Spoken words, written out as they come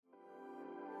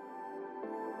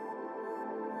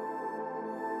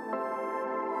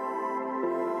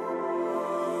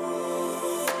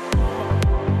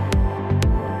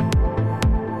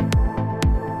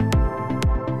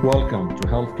welcome to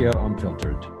Healthcare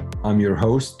Unfiltered. I'm your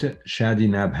host, Shadi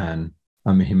Nabhan.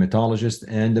 I'm a hematologist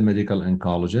and a medical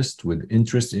oncologist with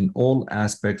interest in all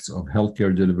aspects of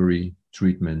healthcare delivery,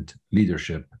 treatment,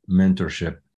 leadership,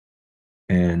 mentorship,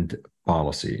 and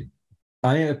policy.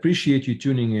 I appreciate you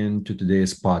tuning in to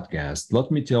today's podcast. Let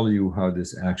me tell you how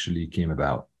this actually came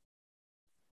about.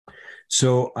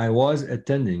 So I was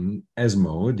attending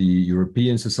ESMO, the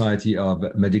European Society of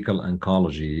Medical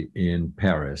Oncology in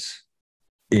Paris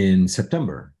in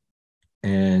September.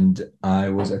 And I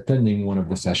was attending one of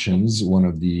the sessions, one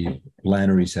of the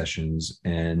plenary sessions,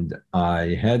 and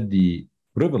I had the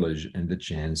privilege and the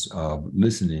chance of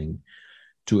listening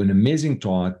to an amazing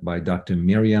talk by Dr.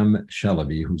 Myriam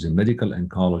Chalabi, who's a medical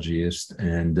oncologist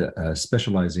and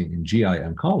specializing in GI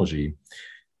oncology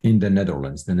in the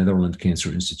Netherlands Cancer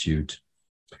Institute.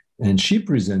 And she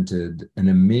presented an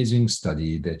amazing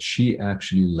study that she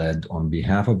actually led on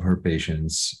behalf of her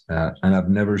patients. And I've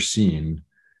never seen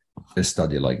a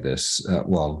study like this.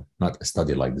 Well, not a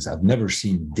study like this. I've never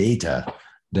seen data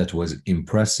that was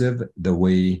impressive the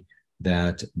way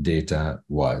that data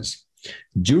was.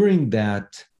 During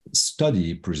that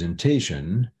study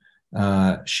presentation,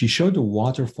 she showed a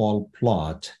waterfall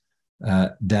plot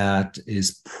that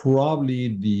is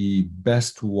probably the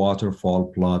best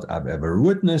waterfall plot I've ever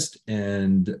witnessed.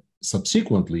 And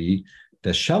subsequently,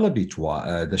 the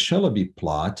Chalabi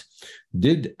plot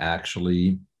did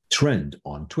actually trend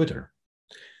on Twitter.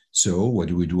 So what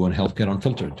do we do on Healthcare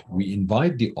Unfiltered? We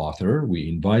invite the author, we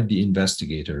invite the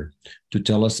investigator to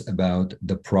tell us about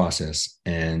the process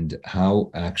and how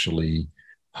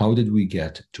did we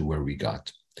get to where we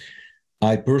got.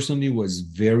 I personally was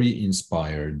very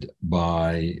inspired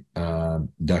by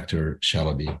Dr.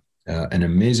 Chalabi, an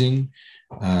amazing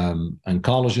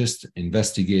oncologist,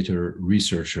 investigator,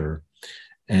 researcher,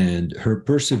 and her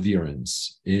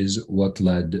perseverance is what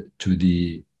led to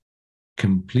the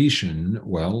completion,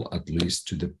 well, at least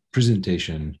to the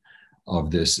presentation of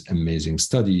this amazing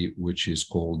study, which is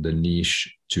called the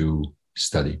NICHE-2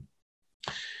 study.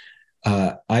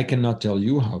 I cannot tell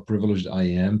you how privileged I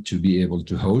am to be able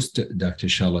to host Dr.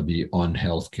 Chalabi on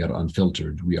Healthcare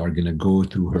Unfiltered. We are going to go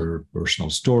through her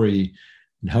personal story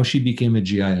and how she became a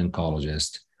GI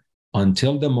oncologist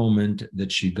until the moment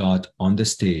that she got on the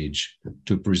stage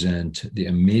to present the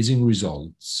amazing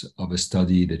results of a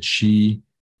study that she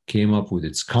came up with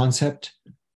its concept.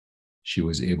 She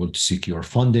was able to secure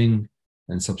funding,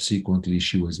 and subsequently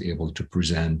she was able to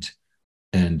present.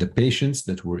 And the patients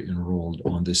that were enrolled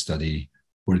on this study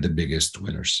were the biggest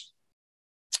winners.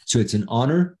 So it's an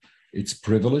honor, it's a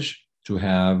privilege to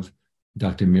have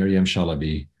Dr. Myriam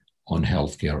Chalabi on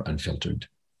Healthcare Unfiltered.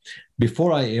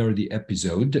 Before I air the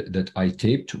episode that I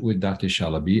taped with Dr.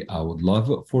 Chalabi, I would love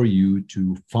for you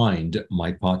to find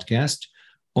my podcast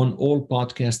on all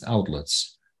podcast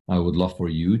outlets. I would love for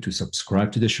you to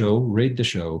subscribe to the show, rate the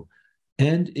show,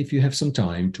 and if you have some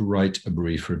time, to write a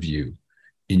brief review.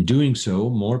 In doing so,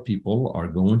 more people are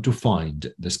going to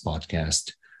find this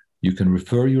podcast. You can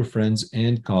refer your friends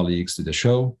and colleagues to the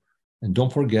show. And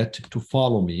don't forget to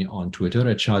follow me on Twitter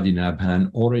at Shadi Nabhan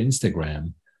or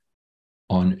Instagram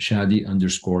on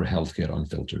Shadi_Healthcare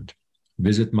Unfiltered.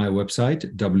 Visit my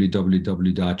website,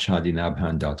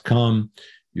 www.shadinabhan.com.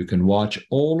 You can watch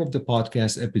all of the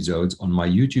podcast episodes on my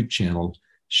YouTube channel,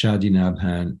 Shadi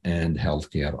Nabhan and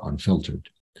Healthcare Unfiltered.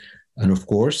 And of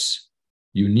course,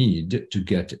 you need to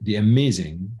get the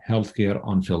amazing Healthcare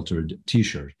Unfiltered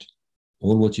t-shirt.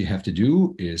 All what you have to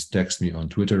do is text me on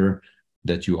Twitter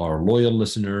that you are a loyal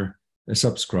listener, a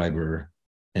subscriber,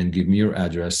 and give me your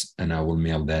address, and I will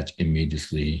mail that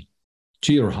immediately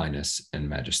to Your Highness and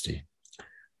Majesty.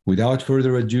 Without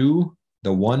further ado,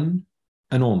 the one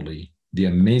and only, the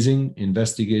amazing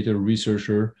investigator,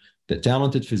 researcher, the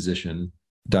talented physician,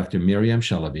 Dr. Myriam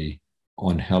Chalabi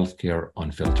on Healthcare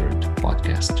Unfiltered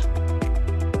podcast.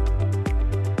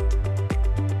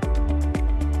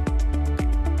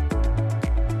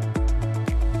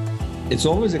 It's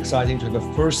always exciting to have a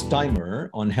first-timer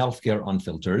on Healthcare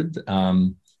Unfiltered.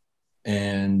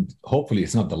 And hopefully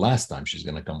it's not the last time she's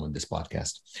going to come on this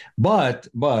podcast. But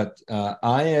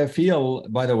I feel,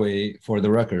 by the way, for the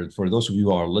record, for those of you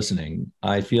who are listening,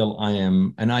 I feel I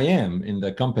am in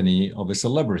the company of a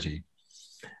celebrity.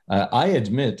 I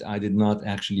admit I did not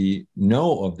actually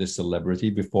know of this celebrity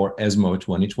before ESMO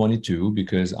 2022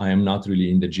 because I am not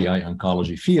really in the GI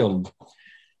oncology field.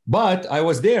 But I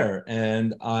was there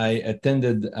and I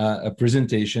attended a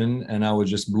presentation, and I was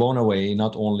just blown away,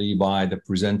 not only by the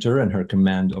presenter and her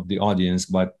command of the audience,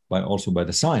 but also by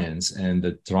the science and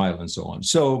the trial and so on.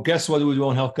 So guess what we do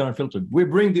on Healthcare Unfiltered? We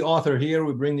bring the author here,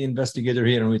 we bring the investigator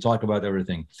here, and we talk about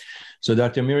everything. So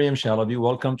Dr. Miriam Chalabi,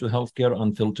 welcome to Healthcare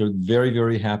Unfiltered. Very,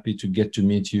 very happy to get to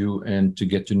meet you and to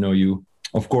get to know you.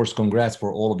 Of course, congrats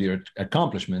for all of your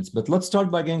accomplishments, but let's start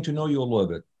by getting to know you a little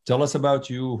bit. Tell us about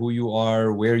you, who you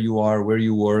are, where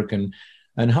you work,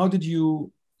 and how did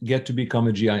you get to become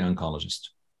a GI oncologist?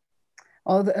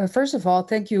 Well, first of all,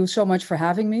 thank you so much for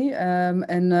having me.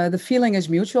 And the feeling is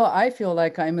mutual. I feel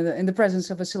like I'm in the presence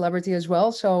of a celebrity as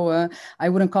well. So I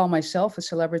wouldn't call myself a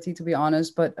celebrity, to be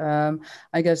honest. But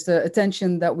I guess the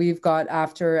attention that we've got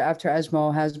after ESMO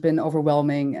has been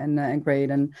overwhelming and great.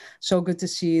 And so good to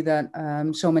see that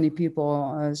so many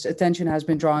people's attention has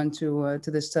been drawn to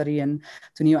this study and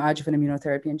to neoadjuvant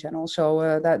immunotherapy in general.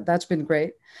 So that's been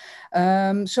great.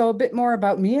 So a bit more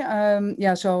about me. I'm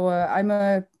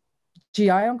a GI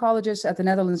oncologist at the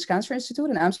Netherlands Cancer Institute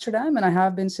in Amsterdam, and I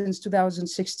have been since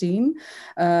 2016.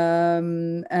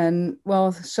 And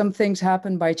well, some things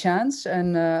happened by chance,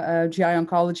 and GI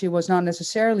oncology was not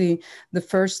necessarily the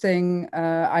first thing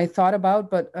I thought about,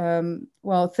 but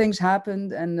well, things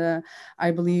happened, and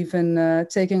I believe in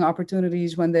taking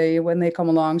opportunities when they come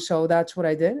along. So that's what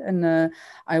I did, and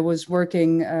I was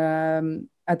working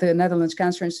at the Netherlands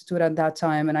Cancer Institute at that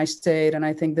time, and I stayed. And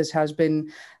I think this has been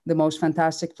the most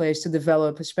fantastic place to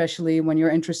develop, especially when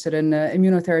you're interested in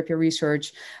immunotherapy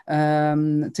research,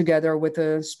 together with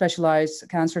a specialized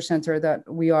cancer center that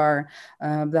we are.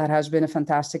 That has been a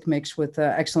fantastic mix with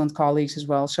excellent colleagues as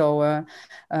well. So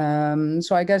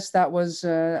I guess that was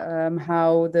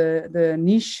how the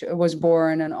niche was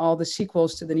born, and all the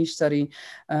sequels to the niche study.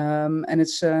 And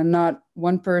it's not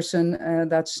one person,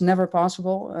 that's never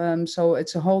possible. So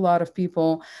it's a whole lot of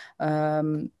people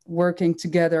working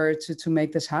together to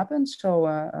make this happen. So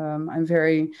I'm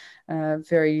very,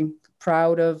 very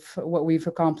proud of what we've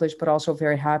accomplished, but also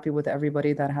very happy with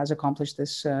everybody that has accomplished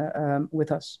this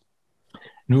with us.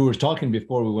 And we were talking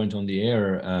before we went on the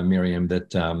air, Miriam, that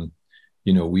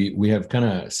we have kind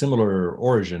of similar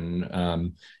origin,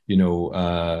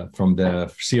 from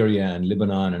the Syria and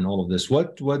Lebanon and all of this.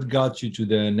 What got you to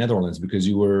the Netherlands? Because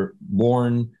you were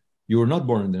not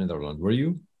born in the Netherlands, were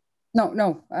you?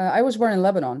 No. I was born in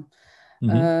Lebanon.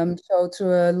 Mm-hmm. So to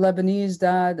a Lebanese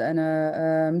dad and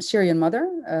a Syrian mother.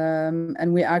 And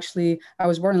I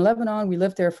was born in Lebanon. We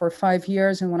lived there for 5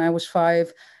 years. And when I was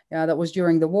 5, that was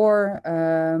during the war.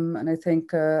 And I think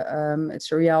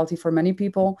it's a reality for many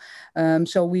people.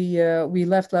 So we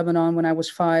left Lebanon when I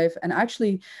was 5 and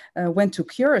actually went to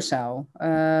Curacao.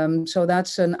 So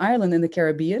that's an island in the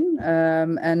Caribbean.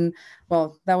 And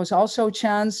well, that was also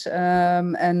chance.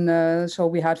 So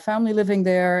we had family living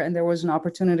there, and there was an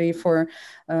opportunity for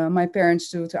my parents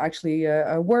to actually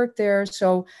work there.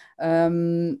 So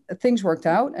things worked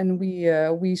out, and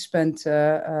we spent,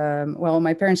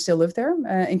 my parents still live there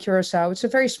in Curacao. It's a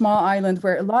very small island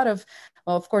where a lot of,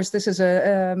 well, of course, this is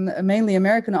a mainly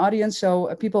American audience,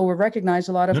 so people will recognize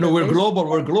a lot of. No, we're global.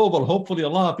 We're global. Hopefully, a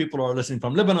lot of people are listening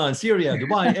from Lebanon, Syria,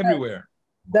 Dubai, everywhere.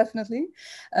 Definitely.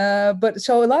 But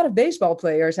so a lot of baseball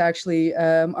players actually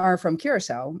are from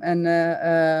Curacao. And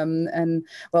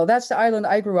well, that's the island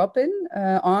I grew up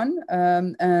on.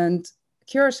 And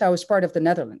Curacao is part of the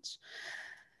Netherlands.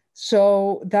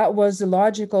 So that was the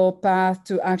logical path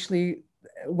to actually,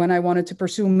 when I wanted to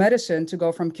pursue medicine, to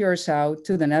go from Curacao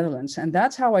to the Netherlands. And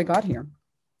that's how I got here.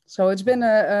 So it's been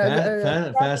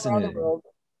a fascinating.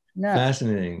 Yeah.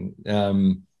 Fascinating.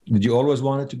 Did you always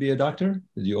want to be a doctor?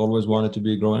 Did you always want it to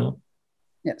be growing up?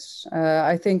 Yes.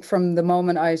 I think from the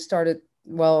moment I started,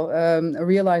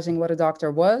 realizing what a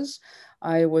doctor was,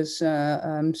 I was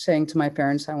saying to my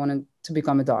parents I wanted to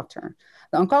become a doctor.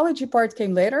 The oncology part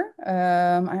came later.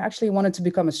 I actually wanted to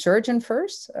become a surgeon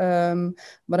first,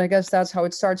 but I guess that's how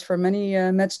it starts for many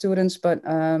med students. But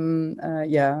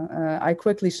I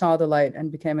quickly saw the light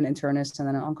and became an internist and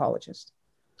then an oncologist.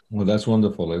 Well, that's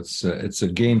wonderful. It's a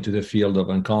gain to the field of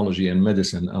oncology and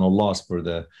medicine, and a loss for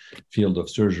the field of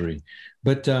surgery.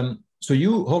 But so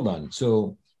you hold on.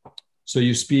 So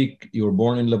you were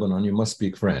born in Lebanon. You must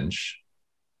speak French.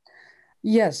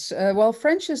 Yes.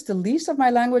 French is the least of my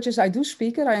languages. I do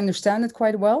speak it. I understand it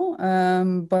quite well.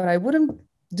 But I wouldn't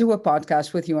do a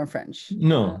podcast with you in French.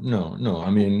 No. I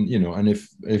mean, and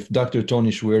if Dr.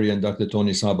 Tony Choueiri and Dr.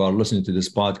 Tony Saba are listening to this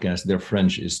podcast, their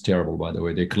French is terrible, by the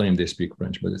way. They claim they speak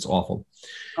French, but it's awful.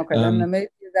 Okay, then maybe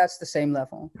that's the same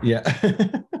level. Yeah.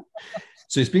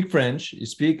 So you speak French, you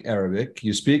speak Arabic,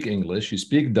 you speak English, you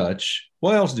speak Dutch.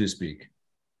 What else do you speak?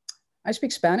 I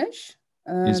speak Spanish.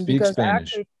 You speak because I Spanish.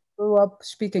 actually grew up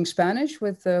speaking Spanish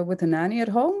with a nanny at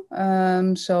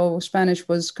home. So Spanish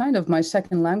was kind of my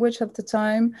second language at the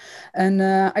time, and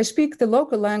I speak the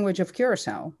local language of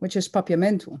Curacao, which is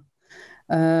Papiamento.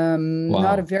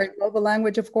 Not a Wow. very global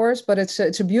language, of course, but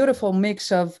it's a beautiful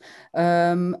mix of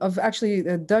actually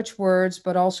Dutch words,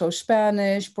 but also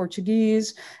Spanish,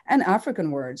 Portuguese, and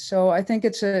African words. So I think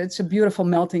it's a beautiful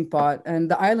melting pot, and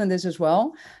the island is as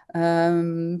well,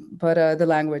 but the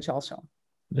language also.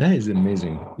 That is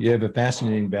amazing. You have a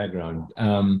fascinating background.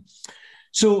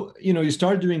 So, you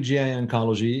start doing GI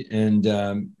oncology, and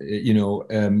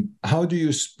how do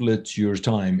you split your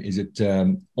time? Is it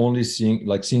only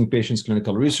seeing patients,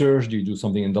 clinical research? Do you do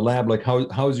something in the lab? Like,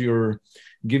 how's your?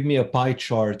 Give me a pie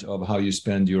chart of how you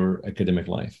spend your academic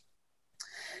life.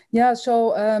 Yeah,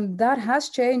 so that has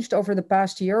changed over the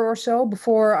past year or so.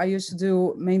 Before, I used to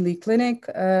do mainly clinic,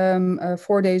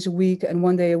 4 days a week, and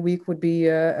 1 day a week would be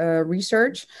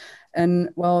research. And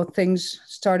well, things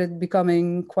started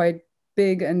becoming quite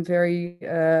big and very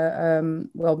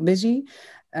well busy,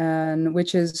 and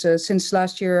which is since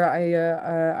last year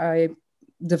I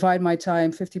divide my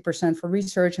time 50% for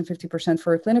research and 50%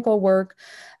 for clinical work.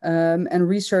 And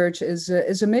research is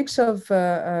a mix of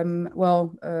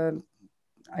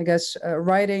I guess,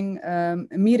 writing,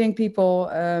 meeting people,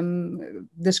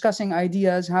 discussing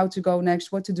ideas, how to go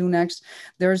next, what to do next.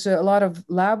 There's a lot of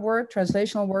lab work,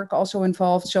 translational work also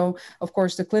involved. So, of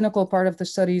course, the clinical part of the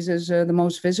studies is the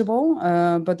most visible,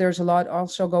 but there's a lot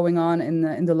also going on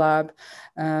in the lab,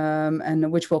 and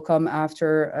which will come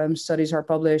after studies are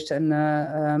published. And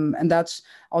that's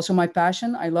also my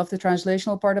passion. I love the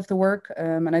translational part of the work,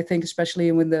 and I think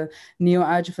especially with the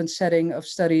neoadjuvant setting of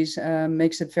studies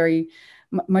makes it very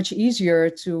much easier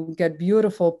to get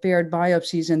beautiful paired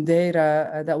biopsies, and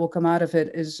data that will come out of it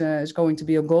is going to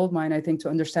be a gold mine, I think, to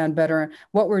understand better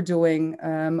what we're doing,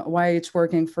 why it's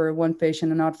working for one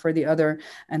patient and not for the other,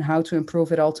 and how to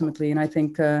improve it ultimately. And I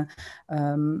think,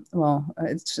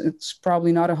 it's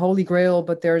probably not a holy grail,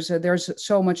 but there's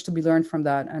so much to be learned from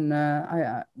that. And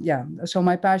so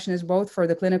my passion is both for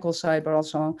the clinical side, but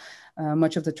also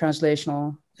much of the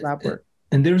translational lab work.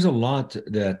 And there's a lot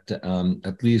that,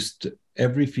 at least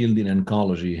every field in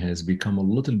oncology has become a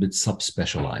little bit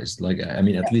subspecialized. Like, I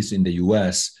mean, at least in the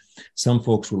US, some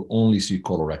folks will only see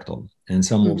colorectal, and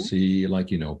some will Mhm. see, like,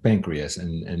 pancreas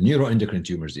and neuroendocrine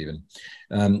tumors even.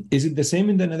 Is it the same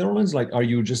in the Netherlands? Like, are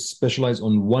you just specialized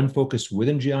on one focus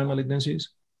within GI malignancies?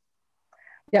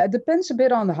 Yeah, it depends a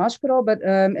bit on the hospital, but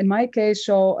in my case,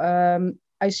 so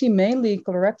I see mainly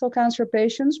colorectal cancer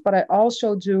patients, but I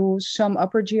also do some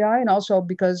upper GI, and also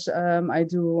because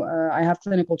I have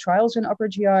clinical trials in upper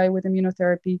GI with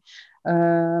immunotherapy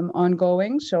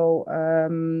ongoing. So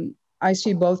I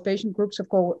see both patient groups. Of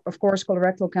course,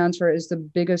 colorectal cancer is the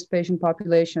biggest patient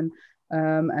population,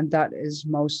 and that is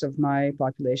most of my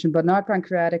population, but not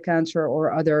pancreatic cancer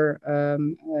or other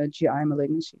GI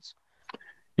malignancies.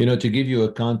 To give you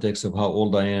a context of how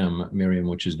old I am, Miriam,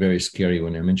 which is very scary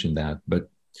when I mention that, but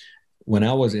when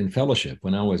I was in fellowship,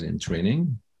 when I was in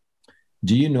training,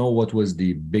 do you know what was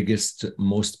the biggest,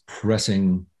 most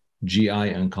pressing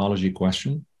GI oncology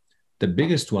question? The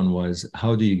biggest one was,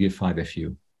 how do you give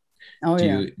 5-FU? Oh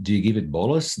yeah. Do you give it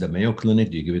bolus, the Mayo Clinic?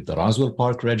 Do you give it the Roswell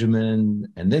Park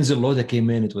regimen? And then Zilloda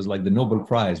came in. It was like the Nobel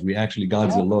Prize. We actually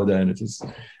got Zilloda, and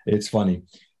it's funny.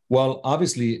 Well,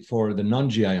 obviously, for the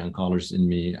non-GI oncologist in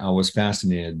me, I was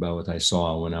fascinated by what I saw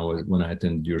when I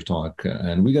attended your talk.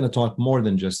 And we're going to talk more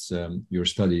than just your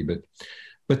study,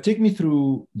 but take me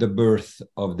through the birth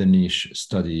of the niche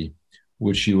study,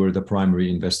 which you were the primary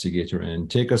investigator in.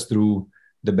 Take us through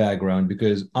the background,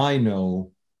 because I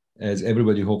know, as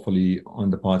everybody hopefully on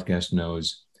the podcast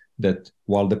knows, that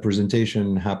while the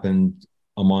presentation happened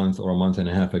a month or a month and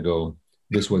a half ago,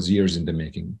 this was years in the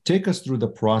making. Take us through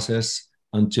the process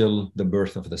until the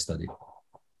birth of the study.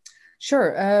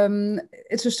 Sure.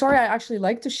 It's a story I actually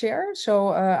like to share, so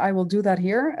I will do that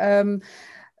here.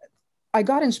 I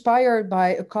got inspired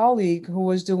by a colleague who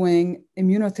was doing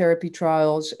immunotherapy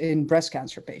trials in breast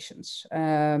cancer patients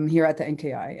here at the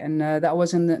NKI. And that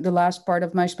was in the last part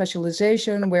of my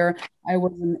specialization, where I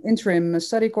was an interim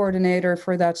study coordinator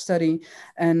for that study.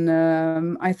 And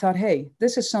I thought, hey,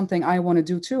 this is something I want to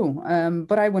do too.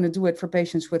 But I want to do it for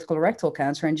patients with colorectal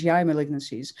cancer and GI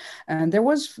malignancies. And there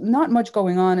was not much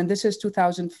going on. And this is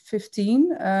 2015.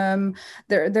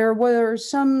 There were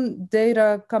some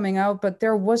data coming out, but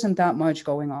there wasn't that much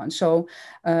going on. So,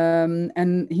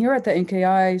 and here at the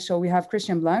NKI. So we have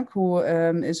Christian Blank, who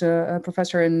is a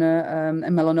professor in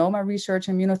melanoma research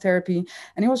and immunotherapy.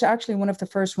 And he was actually one of the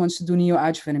first ones to do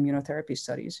neoadjuvant immunotherapy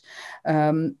studies.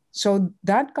 So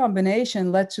that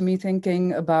combination led to me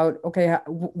thinking about, okay,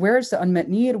 where's the unmet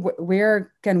need?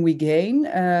 Where can we gain?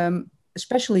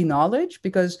 Especially knowledge,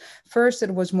 because first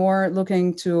it was more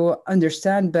looking to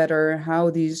understand better how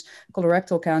these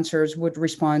colorectal cancers would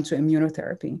respond to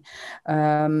immunotherapy.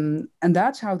 And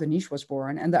that's how the niche was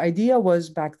born. And the idea was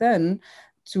back then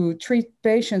to treat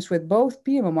patients with both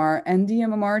pMMR and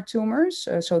dMMR tumors,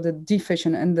 so the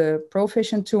deficient and the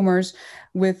proficient tumors,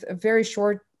 with a very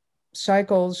short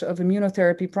cycles of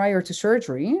immunotherapy prior to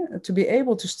surgery to be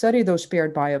able to study those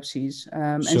paired biopsies.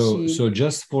 So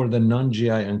just for the non-GI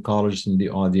oncologists in the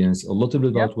audience, a little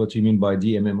bit about what you mean by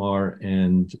dMMR,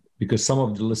 and because some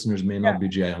of the listeners may not be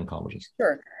GI oncologists.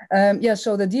 Sure.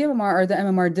 So the dMMR are the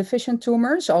MMR deficient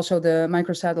tumors, also the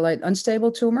microsatellite unstable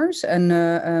tumors, and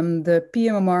the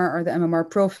pMMR are the MMR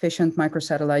proficient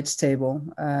microsatellite stable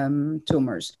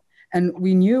tumors. And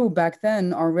we knew back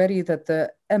then already that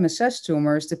the MSS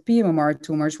tumors, the pMMR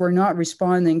tumors, were not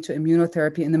responding to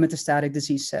immunotherapy in the metastatic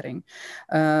disease setting.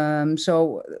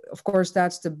 So, of course,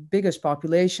 that's the biggest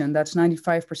population. That's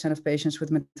 95% of patients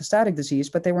with metastatic disease,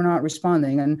 but they were not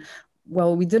responding. And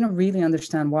well, we didn't really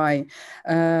understand why.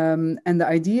 And the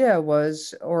idea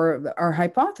was, or our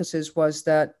hypothesis was,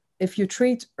 that if you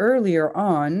treat earlier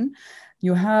on,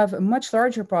 you have a much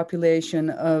larger population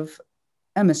of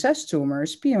MSS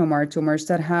tumors, pMMR tumors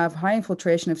that have high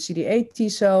infiltration of CD8 T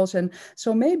cells. And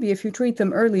so maybe if you treat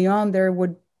them early on, there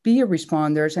would be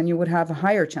responders and you would have a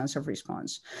higher chance of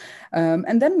response.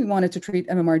 And then we wanted to treat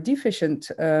MMR deficient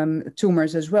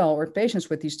tumors as well, or patients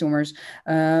with these tumors,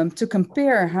 to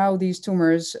compare how these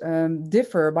tumors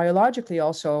differ biologically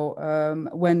also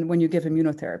when you give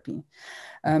immunotherapy.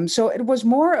 So it was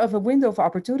more of a window of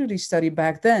opportunity study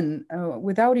back then,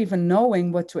 without even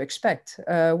knowing what to expect.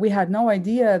 We had no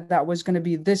idea that was going to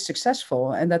be this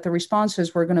successful and that the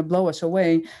responses were going to blow us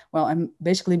away, well, and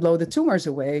basically blow the tumors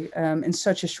away in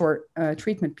such a short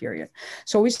treatment period.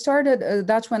 So we started,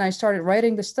 that's when I started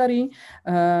writing the study,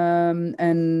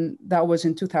 and that was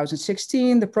in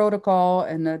 2016, the protocol,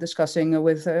 and discussing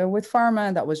with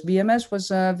pharma. That was BMS was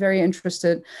very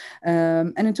interested.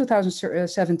 And in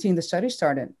 2017, the study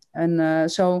started.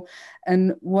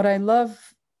 And what I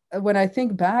love when I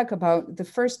think back about the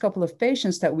first couple of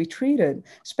patients that we treated,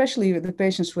 especially the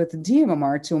patients with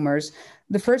dMMR tumors,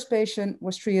 the first patient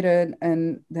was treated,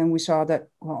 and then we saw that,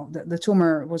 well, the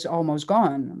tumor was almost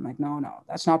gone. I'm like, no,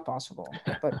 that's not possible.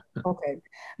 But okay.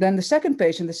 Then the second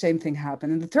patient, the same thing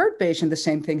happened. And the third patient, the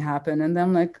same thing happened. And then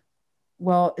I'm like,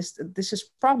 well, this is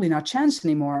probably not chance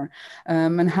anymore.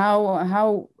 And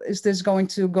how is this going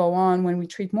to go on when we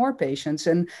treat more patients?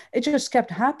 And it just kept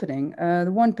happening.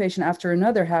 The one patient after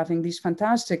another having these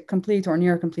fantastic complete or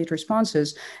near complete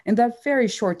responses in that very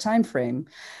short time frame.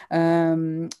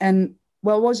 And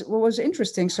what was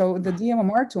interesting, so the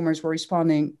dMMR tumors were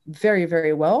responding very,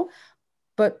 very well,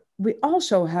 but we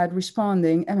also had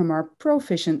responding MMR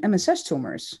proficient MSS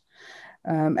tumors.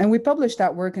 And we published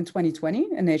that work in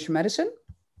 2020 in Nature Medicine,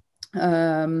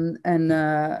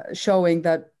 showing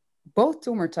that both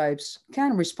tumor types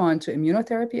can respond to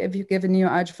immunotherapy if you give it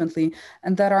neoadjuvantly,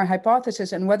 and that our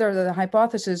hypothesis, and whether the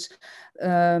hypothesis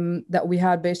that we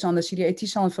had based on the CD8 T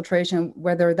cell infiltration,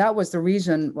 whether that was the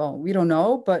reason, well, we don't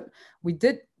know, but we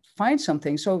did find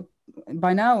something. So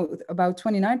by now, about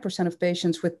 29% of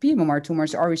patients with pMMR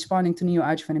tumors are responding to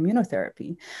neoadjuvant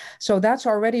immunotherapy. So that's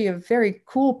already a very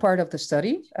cool part of the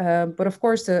study. But of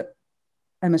course, the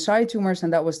MSI tumors,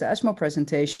 and that was the ESMO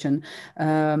presentation,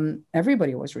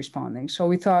 everybody was responding. So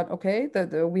we thought, okay,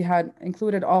 that we had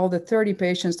included all the 30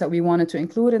 patients that we wanted to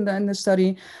include in the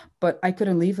study, but I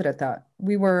couldn't leave it at that.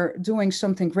 We were doing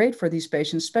something great for these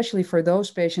patients, especially for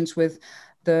those patients with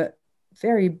the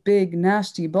very big,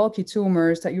 nasty, bulky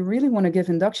tumors that you really want to give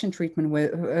induction treatment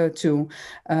to.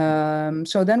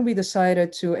 So then we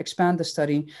decided to expand the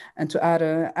study and to add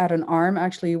an arm,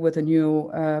 actually, with a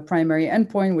new primary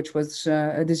endpoint, which was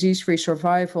a disease-free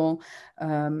survival,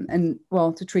 and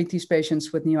well, to treat these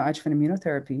patients with neoadjuvant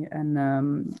immunotherapy.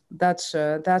 And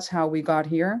that's how we got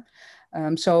here.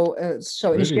 So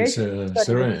really, it's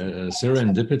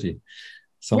serendipity.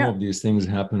 Some of these things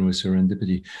happen with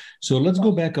serendipity. So let's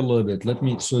go back a little bit.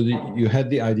 You had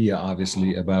the idea,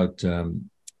 obviously, about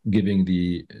giving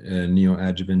the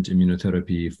neoadjuvant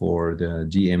immunotherapy for the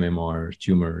dMMR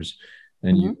tumors.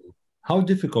 And how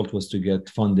difficult was to get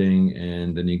funding and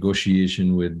the negotiation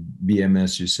with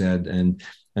BMS, you said,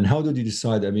 and how did you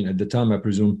decide? I mean, at the time, I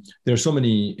presume there are so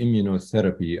many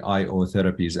immunotherapy, IO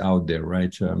therapies out there,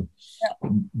 right?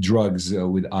 Drugs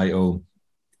with IO.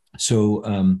 So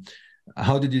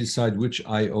how did you decide which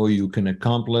IO you can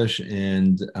accomplish,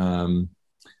 and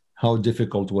how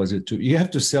difficult was it you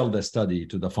have to sell the study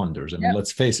to the funders? I mean,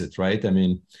 let's face it, right? I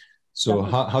mean, so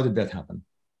how did that happen?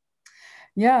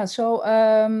 Yeah, so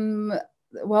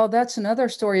well, that's another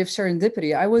story of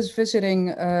serendipity. I was visiting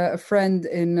a friend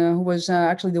who was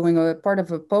actually doing a part of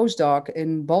a postdoc in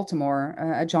Baltimore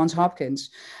at Johns Hopkins,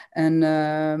 and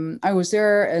I was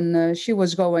there, and she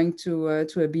was going to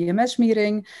a BMS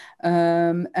meeting,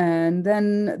 and then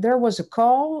there was a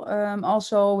call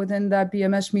also within that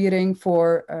BMS meeting for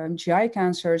GI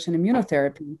cancers and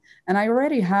immunotherapy, and I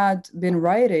already had been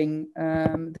writing.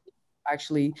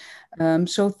 Actually,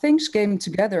 so things came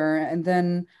together, and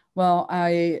then well,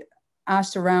 I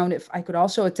asked around if I could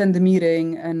also attend the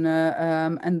meeting, and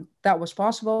that was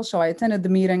possible. So I attended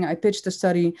the meeting. I pitched the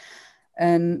study,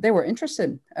 and they were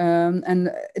interested. And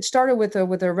it started with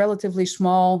a relatively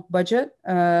small budget,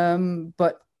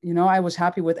 but I was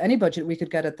happy with any budget we could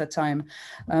get at that time.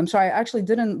 So I actually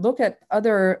didn't look at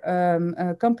other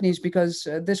companies because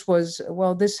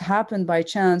this happened by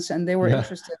chance, and they were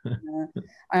interested.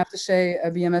 I have to say,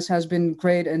 BMS has been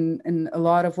great in a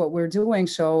lot of what we're doing.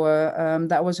 So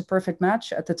that was a perfect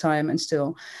match at the time, and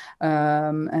still.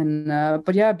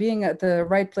 But yeah, being at the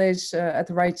right place at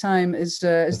the right time is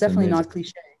definitely amazing. Not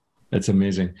cliche. That's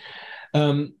amazing.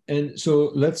 And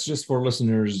so let's just, for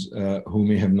listeners who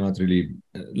may have not really,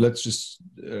 let's just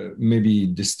maybe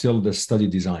distill the study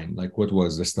design. Like, what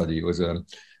was the study? It was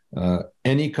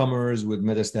any comers with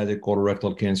metastatic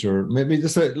colorectal cancer. Maybe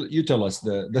just you tell us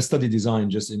the study design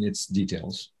just in its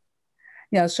details.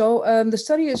 Yeah, so the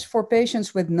study is for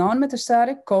patients with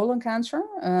non-metastatic colon cancer,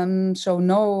 so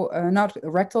not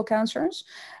rectal cancers.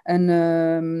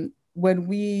 And when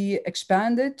we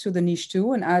expanded to the niche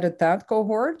 2 and added that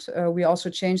cohort, we also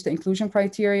changed the inclusion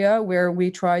criteria, where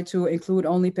we try to include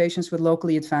only patients with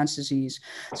locally advanced disease.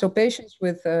 So patients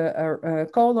with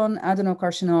colon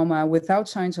adenocarcinoma without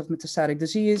signs of metastatic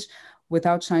disease,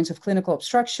 without signs of clinical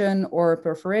obstruction or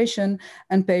perforation,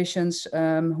 and patients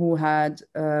who had,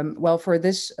 for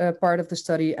this part of the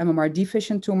study, MMR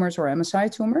deficient tumors or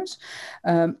MSI tumors,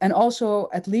 and also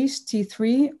at least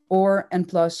T3 or N+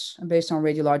 based on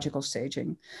radiological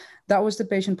staging. That was the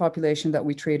patient population that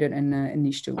we treated in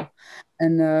niche 2.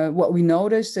 And what we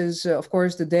noticed is, of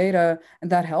course, the data,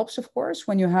 and that helps, of course,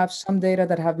 when you have some data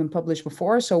that have been published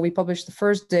before. So we published the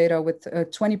first data with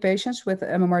 20 patients with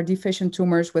MMR deficient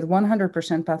tumors with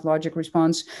 100% pathologic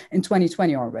response in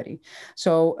 2020 already.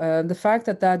 So the fact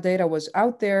that that data was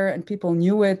out there and people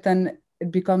knew it, then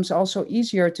it becomes also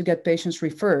easier to get patients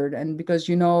referred, and because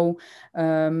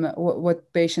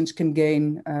what patients can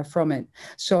gain from it.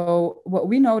 So what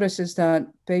we notice is that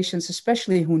patients,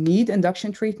 especially who need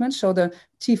induction treatment, so the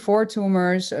T4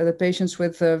 tumors, the patients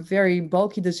with very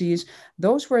bulky disease,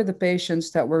 those were the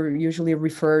patients that were usually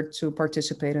referred to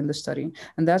participate in the study.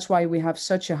 And that's why we have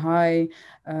such a high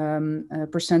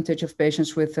percentage of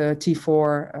patients with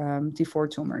T4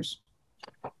 tumors.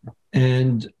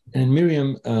 And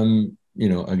Miriam,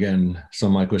 again, some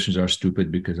of my questions are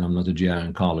stupid because I'm not a GI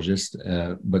oncologist,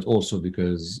 but also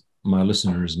because my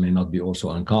listeners may not be also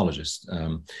oncologists.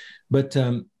 But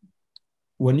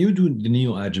when you do the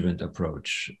neoadjuvant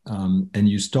approach and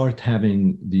you start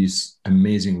having these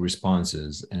amazing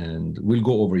responses, and we'll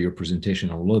go over your presentation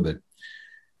a little bit,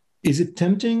 is it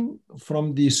tempting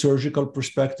from the surgical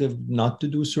perspective not to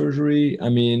do surgery? I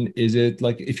mean, is it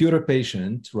like, if you're a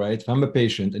patient, right? If I'm a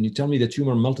patient and you tell me the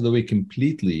tumor melted away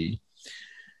completely,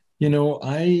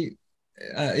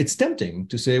 it's tempting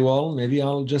to say, well, maybe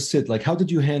I'll just sit. Like, how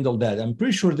did you handle that? I'm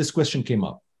pretty sure this question came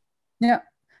up. Yeah,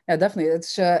 definitely.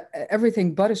 It's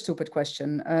everything but a stupid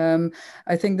question.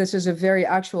 I think this is a very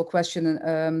actual question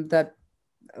that,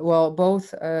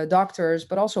 both doctors,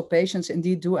 but also patients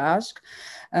indeed do ask.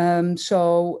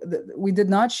 We did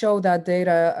not show that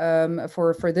data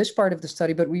for this part of the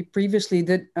study, but we previously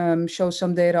did show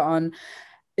some data on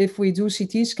if we do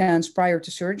CT scans prior to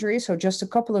surgery, so just a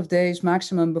couple of days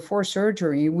maximum before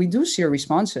surgery, we do see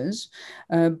responses,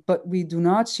 but we do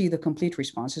not see the complete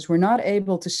responses. We're not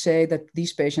able to say that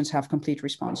these patients have complete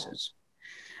responses.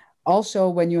 Also,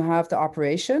 when you have the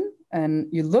operation and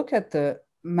you look at the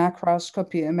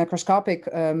macroscopic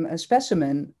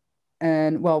specimen,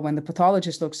 and well, when the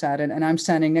pathologist looks at it and I'm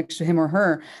standing next to him or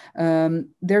her,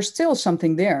 there's still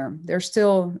something there. There's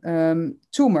still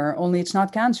tumor, only it's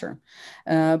not cancer.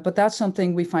 But that's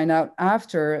something we find out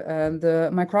after the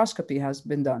microscopy has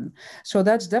been done. So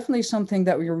that's definitely something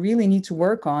that we really need to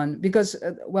work on, because,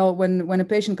 well, when a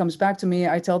patient comes back to me,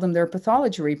 I tell them their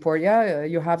pathology report. Yeah,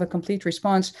 you have a complete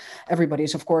response.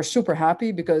 Everybody's, of course, super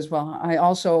happy because, well, I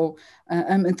also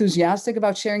am enthusiastic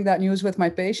about sharing that news with my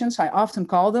patients. I often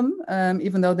call them,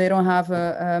 even though they don't have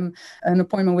an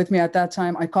appointment with me at that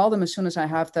time. I call them as soon as I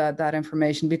have that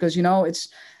information, because, you know,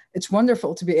 it's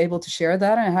wonderful to be able to share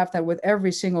that. And I have that with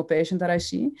every single patient that I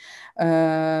see.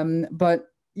 But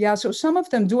yeah, so some of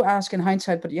them do ask in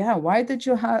hindsight, but yeah, why did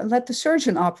you let the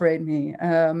surgeon operate me?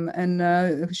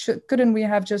 Couldn't we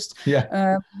have just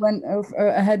went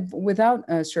ahead without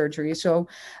surgery? So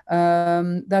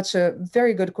that's a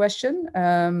very good question.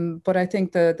 But I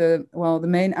think the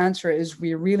main answer is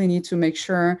we really need to make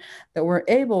sure that we're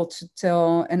able to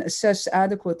tell and assess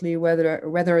adequately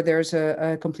whether there's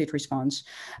a complete response.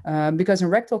 Because in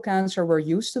rectal cancer, we're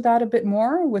used to that a bit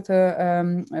more with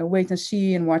a wait and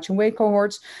see and watch and wait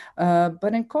cohorts.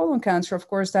 But in colon cancer, of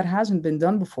course, that hasn't been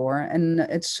done before, and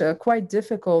it's quite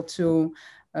difficult to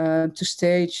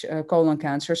stage colon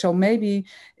cancer. So maybe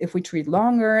if we treat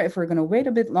longer, if we're going to wait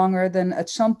a bit longer, then at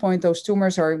some point those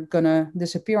tumors are going to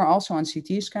disappear also on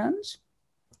CT scans.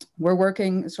 We're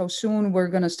working, so soon we're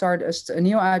going to start a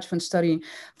neoadjuvant study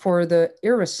for the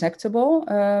irresectable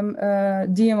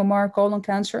dMMR colon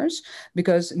cancers,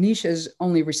 because niche is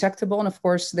only resectable. And of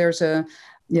course, there's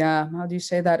how do you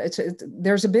say that?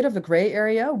 There's a bit of a gray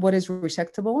area, what is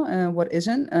resectable and what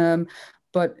isn't.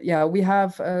 But yeah, we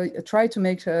have tried to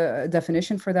make a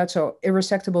definition for that. So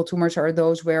irresectable tumors are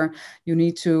those where you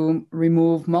need to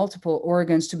remove multiple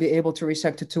organs to be able to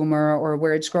resect a tumor, or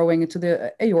where it's growing into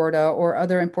the aorta or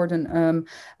other important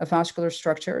vascular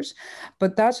structures.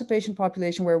 But that's a patient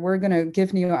population where we're going to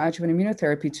give neoadjuvant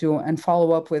immunotherapy to and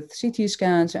follow up with CT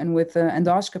scans and with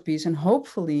endoscopies, and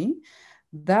hopefully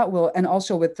that will, and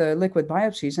also with the liquid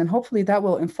biopsies, and hopefully that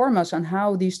will inform us on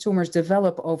how these tumors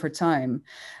develop over time,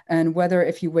 and whether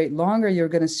if you wait longer, you're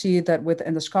going to see that with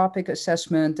endoscopic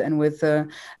assessment and with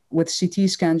CT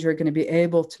scans, you're going to be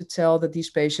able to tell that these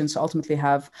patients ultimately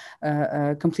have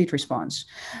a complete response.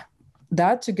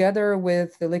 That together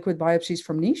with the liquid biopsies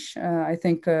from niche, I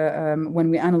think when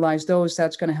we analyze those,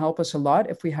 that's going to help us a lot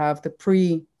if we have the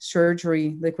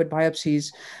pre-surgery liquid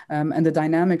biopsies and the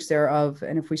dynamics thereof.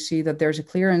 And if we see that there's a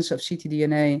clearance of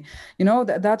ctDNA, you know,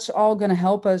 that's all going to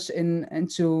help us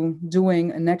into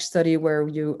doing a next study where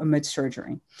you omit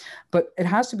surgery. But it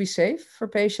has to be safe for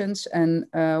patients, and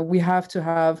we have to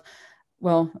have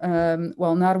not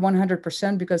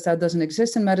 100%, because that doesn't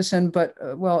exist in medicine, but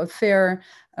a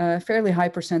fairly high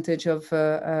percentage of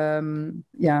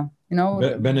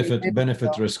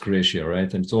benefit risk ratio,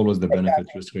 right? And it's always the benefit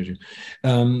risk ratio.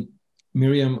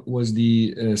 Miriam, was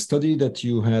the study that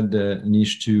you had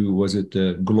niche to, was it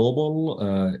global,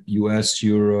 US,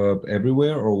 Europe,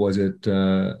 everywhere, or was it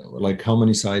like how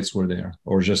many sites were there,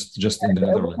 or just in the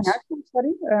Netherlands?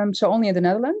 Study, so only in the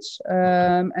Netherlands,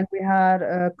 and we had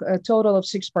a total of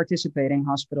 6 participating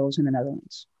hospitals in the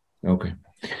Netherlands. Okay,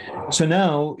 so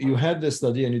now you had this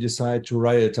study and you decide to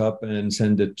write it up and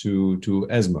send it to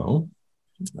ESMO,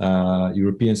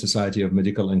 European Society of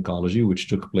Medical Oncology, which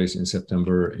took place in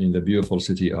September in the beautiful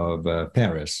city of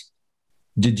Paris.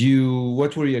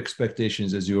 What were your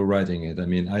expectations as you were writing it? I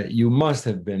mean, you must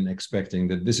have been expecting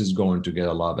that this is going to get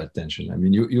a lot of attention. I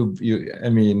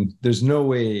mean, there's no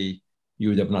way you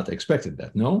would have not expected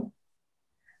that, no?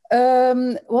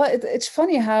 It's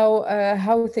funny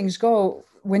how things go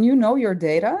when you know your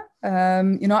data.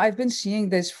 I've been seeing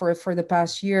this for the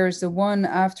past years. The one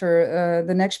after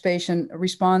the next patient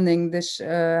responding,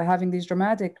 having these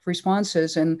dramatic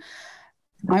responses, and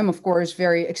I'm of course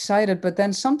very excited. But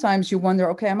then sometimes you wonder,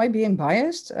 okay, am I being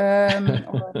biased? And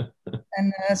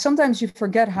sometimes you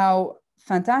forget how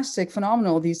fantastic,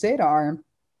 phenomenal these data are.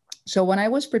 So when I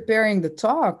was preparing the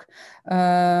talk,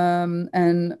 I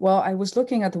was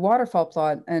looking at the waterfall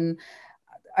plot, and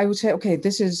I would say, okay,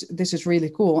 this is really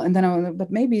cool. And then,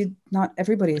 but maybe not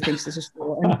everybody thinks this is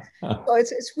cool. And so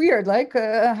it's weird, like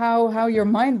how your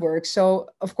mind works. So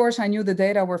of course I knew the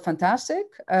data were fantastic,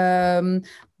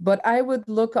 but I would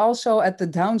look also at the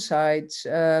downsides.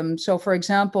 So for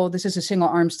example, this is a single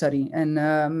arm study, and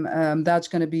that's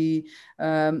going to be,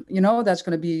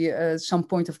 some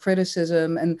point of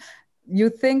criticism. And you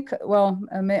think,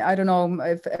 I don't know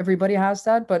if everybody has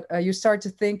that, but you start to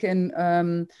think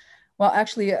in, Well,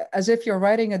 actually, as if you're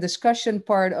writing a discussion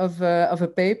part of a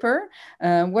paper,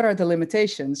 what are the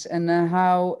limitations, and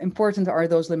how important are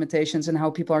those limitations, and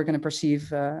how people are going to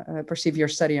perceive your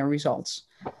study and results?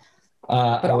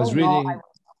 But I all was in all, I reading,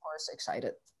 was of course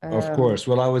excited. of course.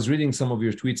 Well, I was reading some of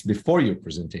your tweets before your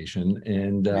presentation,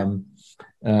 and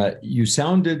Yeah. you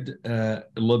sounded a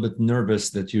little bit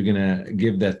nervous that you're gonna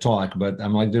give that talk. But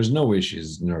I'm like, there's no way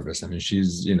she's nervous. I mean,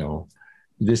 she's,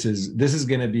 this is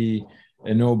gonna be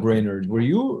a no-brainer. Were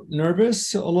you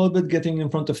nervous a little bit getting in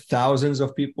front of thousands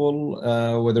of people,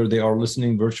 whether they are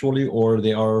listening virtually or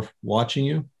they are watching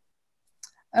you?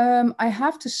 I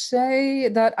have to say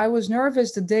that I was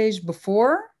nervous the days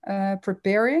before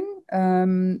preparing.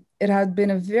 It had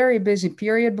been a very busy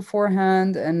period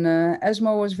beforehand, and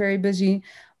ESMO was very busy.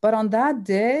 But on that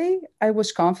day, I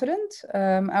was confident.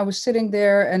 I was sitting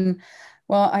there, and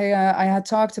well, I had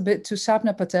talked a bit to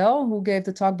Sapna Patel, who gave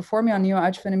the talk before me on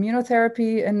neoadjuvant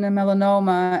immunotherapy in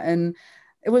melanoma, and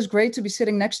it was great to be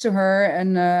sitting next to her.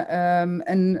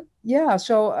 And yeah,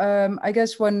 so I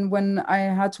guess when I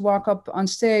had to walk up on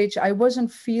stage, I wasn't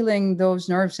feeling those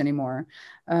nerves anymore.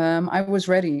 I was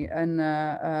ready, and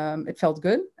it felt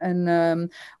good. And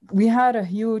we had a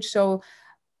huge, so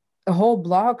a whole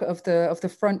block of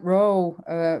the front row,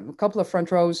 a couple of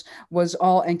front rows, was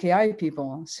all NKI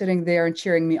people sitting there and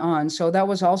cheering me on. So that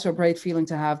was also a great feeling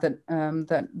to have,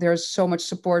 that there's so much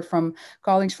support from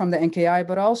colleagues from the NKI,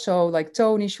 but also like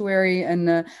Tony Shueri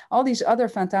and all these other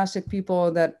fantastic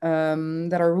people that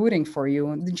are rooting for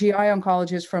you. The GI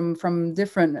oncologists from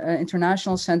different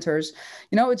international centers.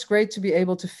 It's great to be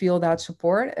able to feel that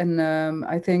support. And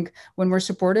I think when we're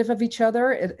supportive of each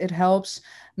other, it helps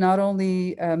not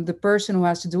only the person who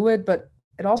has to do it, but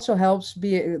it also helps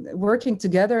be working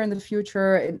together in the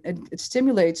future. It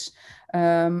stimulates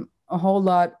a whole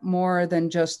lot more than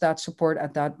just that support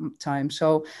at that time.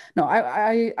 So no,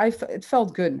 it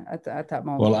felt good at that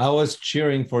moment. Well, I was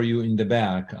cheering for you in the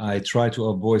back. I try to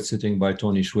avoid sitting by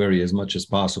Tony Shueri as much as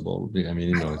possible. I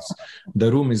mean,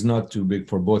 the room is not too big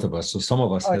for both of us, so some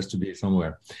of us has to be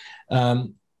somewhere.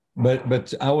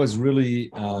 But I was really,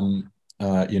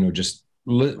 just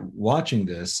watching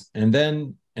this, and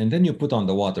then you put on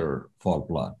the waterfall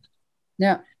plot.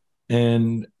 Yeah.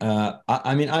 And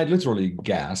I mean, I literally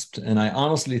gasped, and I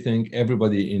honestly think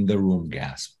everybody in the room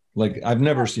gasped. Like, I've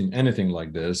never seen anything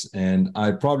like this, and I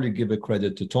probably give a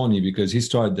credit to Tony because he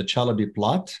started the Chalabi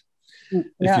plot. Yeah.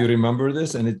 If you remember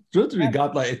this, and it literally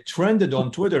got it trended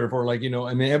on Twitter for I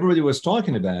mean, everybody was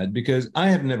talking about it because I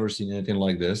have never seen anything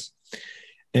like this.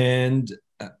 And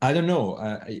I don't know.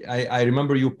 I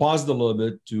remember you paused a little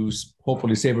bit to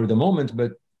hopefully savor the moment,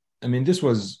 but I mean, this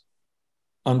was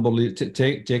unbelievable.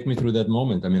 Take me through that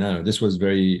moment. I mean, I don't know. This was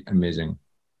very amazing.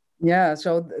 Yeah.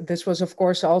 So this was, of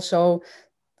course, also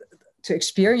to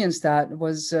experience that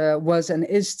was and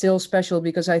is still special,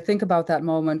 because I think about that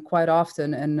moment quite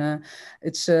often, and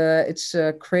it's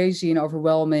crazy and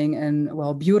overwhelming and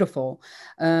beautiful.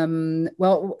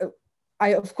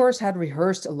 I, of course, had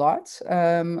rehearsed a lot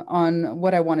on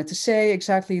what I wanted to say,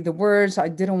 exactly the words. I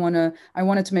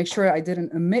wanted to make sure I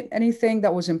didn't omit anything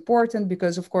that was important,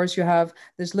 because, of course, you have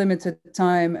this limited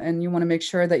time and you want to make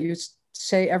sure that you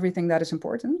say everything that is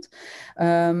important.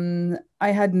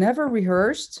 I had never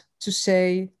rehearsed to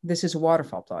say, this is a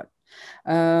waterfall plot.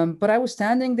 But I was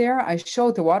standing there. I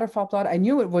showed the waterfall plot. I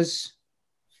knew it was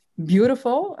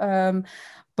beautiful.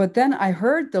 But then I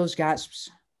heard those gasps.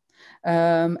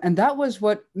 And that was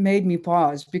what made me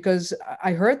pause, because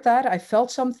I heard that, I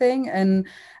felt something, and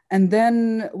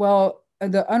then,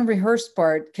 the unrehearsed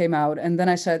part came out, and then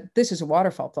I said, this is a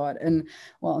waterfall plot. And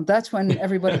that's when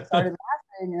everybody started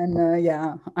laughing. And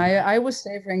I was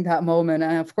savoring that moment.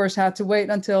 I, of course, had to wait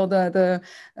until the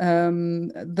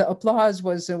applause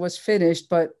was finished,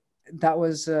 but that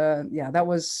was that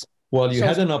was. Well, you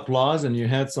had an applause and you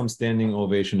had some standing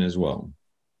ovation as well.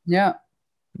 Yeah.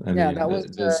 I mean, that was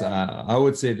this. I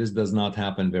would say this does not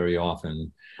happen very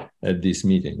often at these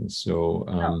meetings. So,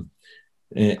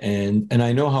 and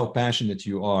I know how passionate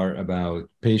you are about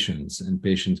patients and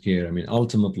patient care. I mean,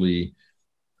 ultimately,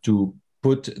 to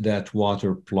put that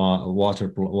waterfall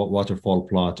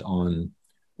plot on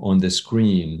the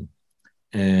screen,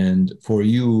 and for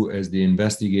you as the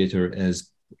investigator,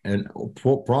 and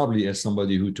probably as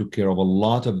somebody who took care of a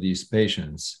lot of these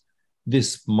patients,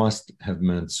 this must have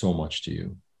meant so much to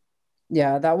you.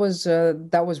 Yeah, that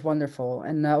was wonderful.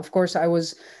 And of course, I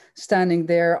was standing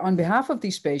there on behalf of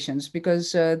these patients,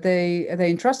 because they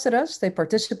entrusted us, they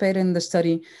participated in the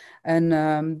study,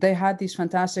 and they had these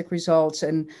fantastic results.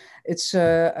 And it's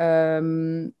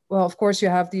of course, you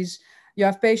you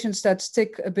have patients that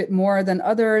stick a bit more than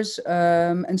others,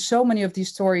 and so many of these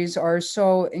stories are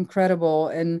so incredible.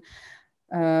 And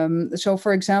so,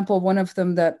 for example, one of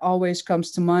them that always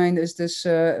comes to mind is this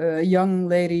young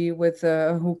lady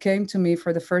who came to me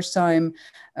for the first time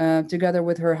together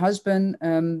with her husband.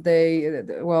 They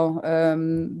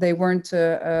weren't.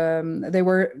 They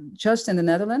were just in the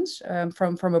Netherlands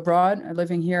from abroad,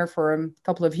 living here for a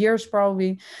couple of years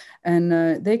probably, and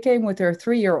they came with their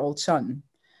 3-year-old son.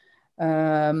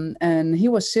 And he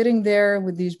was sitting there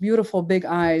with these beautiful big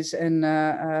eyes, and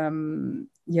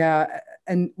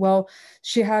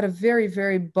she had a very,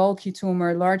 very bulky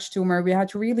tumor, large tumor. We had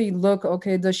to really look,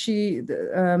 okay, does she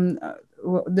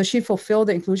fulfill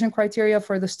the inclusion criteria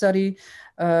for the study?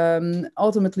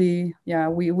 Ultimately,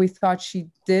 we thought she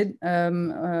did.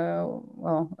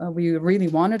 We really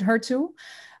wanted her to.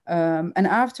 And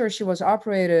after she was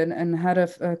operated and had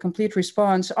a complete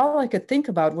response, all I could think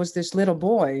about was this little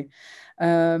boy.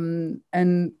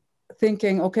 And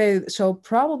thinking, okay, so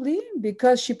probably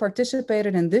because she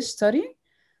participated in this study,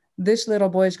 this little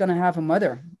boy is going to have a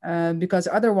mother, because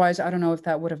otherwise, I don't know if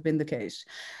that would have been the case.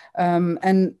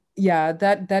 And yeah,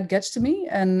 that gets to me.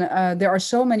 And there are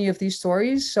so many of these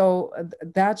stories. So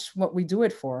that's what we do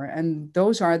it for. And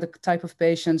those are the type of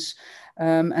patients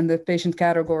and the patient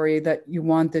category that you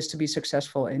want this to be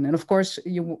successful in. And of course,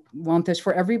 you want this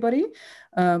for everybody,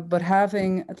 but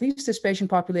having at least this patient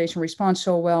population respond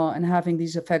so well and having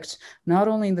these effects, not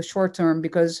only in the short term,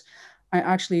 because I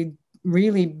actually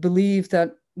really believe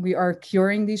that we are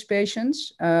curing these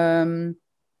patients.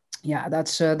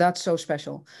 That's so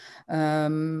special.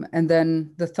 And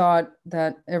then the thought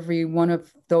that every one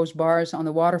of those bars on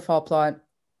the waterfall plot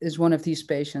is one of these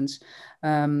patients.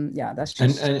 That's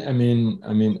just. And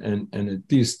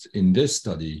at least in this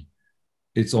study,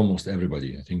 it's almost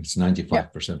everybody. I think it's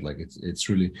 95%. Like it's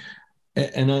really.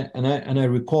 And I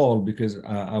recall, because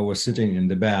I was sitting in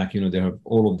the back, they have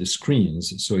all of the screens,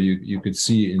 so you could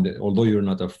see although you're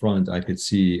not up front, I could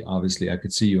see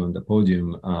you on the podium.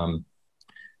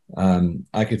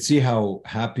 I could see how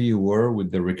happy you were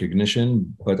with the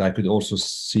recognition, but I could also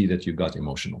see that you got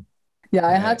emotional. Yeah,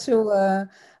 I had to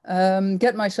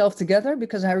get myself together,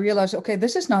 because I realized, okay,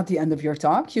 this is not the end of your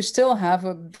talk. You still have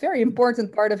a very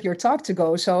important part of your talk to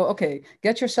go. So, okay,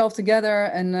 get yourself together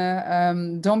and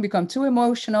don't become too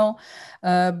emotional.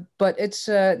 But it's,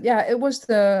 it was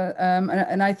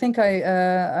and I think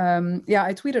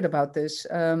I tweeted about this.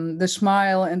 The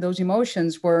smile and those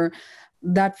emotions were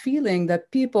that feeling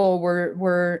that people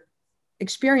were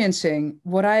experiencing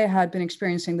what I had been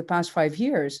experiencing the past 5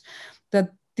 years,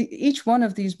 that each one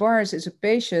of these bars is a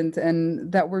patient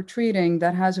and that we're treating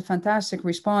that has a fantastic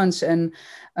response. And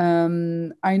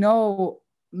I know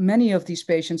many of these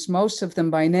patients, most of them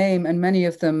by name, and many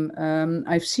of them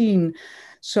I've seen.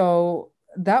 So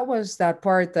that was that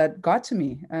part that got to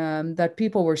me, that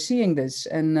people were seeing this.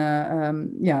 And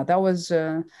that was...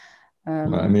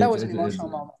 that was an emotional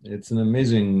moment. It's an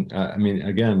amazing.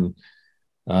 Again,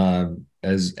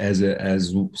 as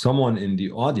someone in the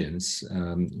audience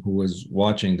who was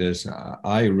watching this,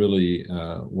 I really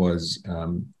was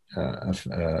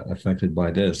affected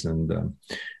by this, and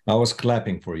I was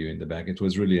clapping for you in the back. It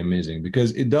was really amazing,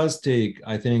 because it does take,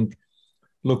 I think.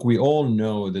 Look, we all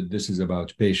know that this is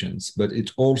about patients, but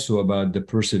it's also about the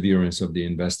perseverance of the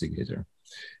investigator.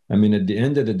 At the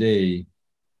end of the day,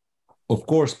 of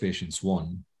course, patients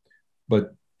won,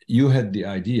 but you had the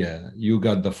idea, you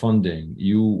got the funding,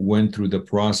 you went through the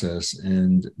process,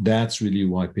 and that's really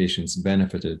why patients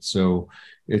benefited. So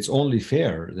it's only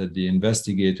fair that the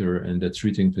investigator and the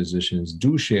treating physicians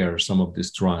do share some of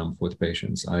this triumph with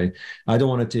patients. I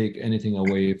don't want to take anything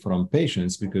away from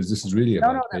patients, because this is really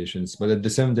about patients, but at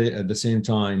the same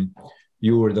time,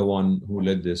 you were the one who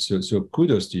led this. So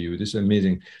kudos to you. This is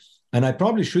amazing. And I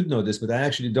probably should know this, but I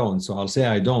actually don't. So I'll say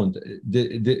I don't.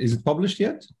 Is it published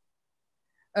yet?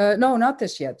 No, not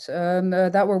this yet.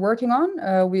 That we're working on.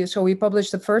 We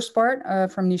published the first part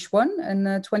from Niche 1 in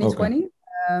 2020.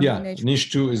 Okay. Niche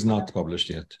 2 is not published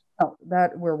yet. No,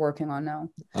 that we're working on now.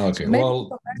 Okay.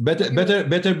 So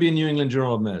better be New England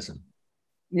Journal of Medicine.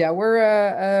 Yeah,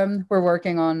 we're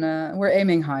working on. We're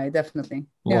aiming high, definitely.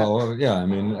 Yeah. Well, yeah.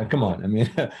 Come on.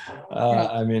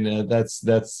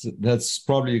 That's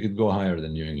probably, you could go higher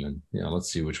than New England. Yeah. Let's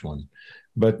see which one.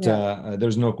 But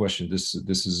there's no question. This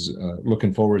is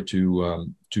looking forward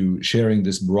to sharing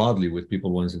this broadly with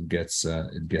people once it gets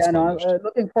published.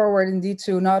 Looking forward indeed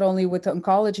to not only with the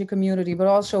oncology community, but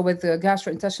also with the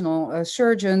gastrointestinal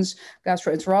surgeons,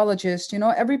 gastroenterologists.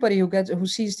 Everybody who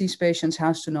sees these patients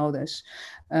has to know this.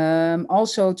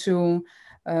 Also to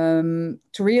to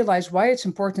realize why it's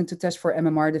important to test for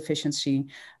MMR deficiency,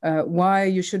 why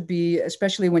you should be,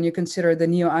 especially when you consider the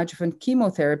neoadjuvant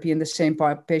chemotherapy in the same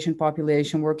patient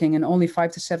population, working in only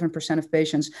 5 to 7% of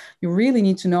patients. You really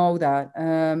need to know that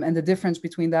and the difference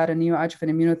between that and neoadjuvant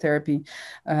immunotherapy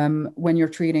when you're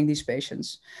treating these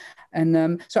patients.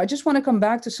 And so I just want to come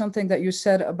back to something that you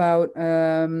said about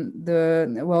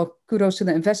kudos to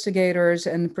the investigators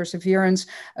and perseverance.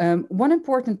 One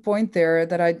important point there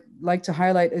that I'd like to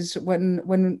highlight is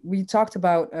when we talked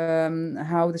about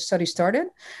how the study started.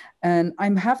 And I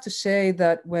have to say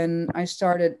that when I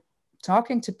started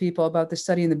talking to people about the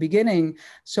study in the beginning,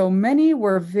 so many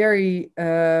were very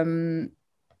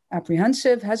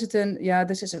apprehensive, hesitant. Yeah,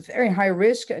 this is a very high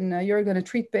risk, and you're going to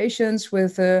treat patients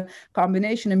with a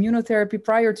combination immunotherapy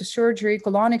prior to surgery,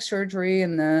 colonic surgery,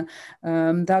 and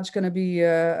that's going to be,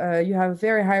 you have a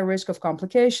very high risk of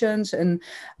complications. And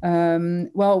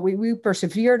we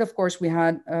persevered. Of course, we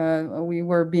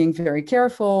were being very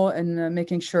careful and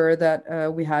making sure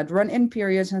that we had run-in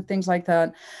periods and things like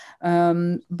that.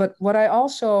 But what I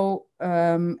also,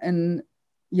 I'm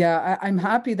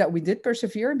happy that we did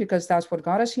persevere because that's what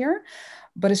got us here.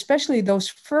 But especially those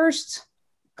first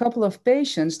couple of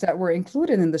patients that were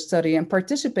included in the study and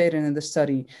participated in the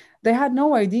study, they had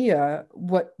no idea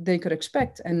what they could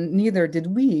expect, and neither did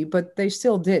we, but they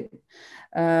still did.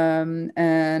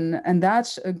 And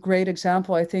that's a great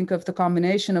example, I think, of the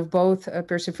combination of both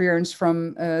perseverance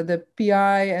from the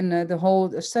PI and the whole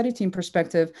study team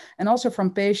perspective, and also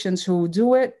from patients who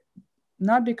do it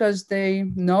not because they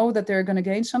know that they're going to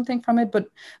gain something from it, but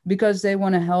because they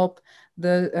want to help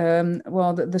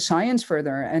the science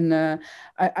further. And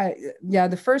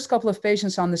the first couple of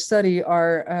patients on the study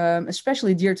are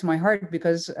especially dear to my heart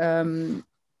because how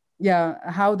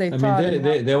they thought.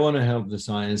 They want to help the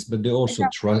science, but they also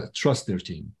trust their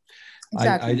team.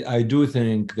 Exactly. I do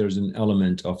think there's an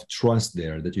element of trust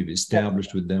there that you've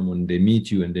established with them when they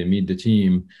meet you and they meet the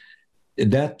team.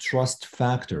 That trust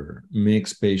factor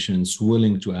makes patients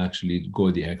willing to actually go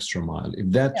the extra mile.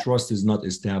 If that trust is not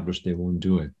established, they won't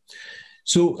do it.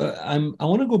 So I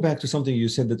want to go back to something you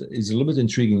said that is a little bit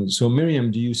intriguing. So Miriam,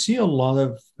 do you see a lot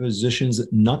of physicians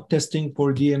not testing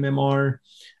for dMMR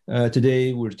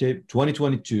today? We're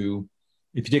 2022.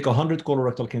 If you take 100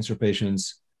 colorectal cancer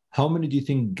patients, how many do you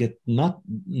think not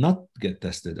get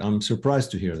tested? I'm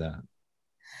surprised to hear that.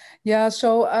 Yeah,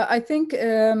 so I think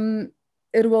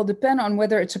it will depend on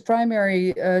whether it's a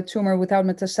primary tumor without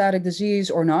metastatic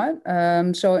disease or not.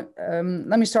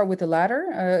 Let me start with the latter.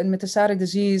 In metastatic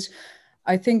disease,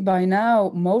 I think by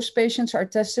now most patients are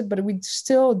tested, but we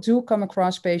still do come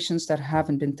across patients that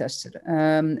haven't been tested.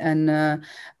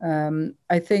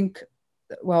 I think,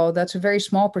 that's a very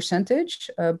small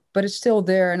percentage, but it's still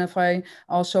there. And if I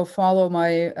also follow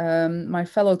my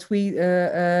fellow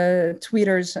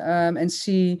tweeters and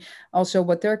see also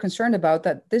what they're concerned about,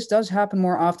 that this does happen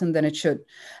more often than it should,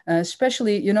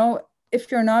 especially, if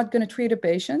you're not going to treat a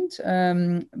patient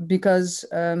because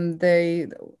they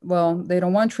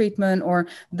don't want treatment, or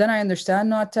then I understand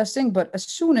not testing. But as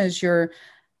soon as you're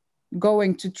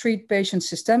going to treat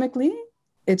patients systemically,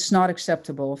 it's not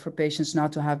acceptable for patients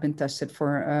not to have been tested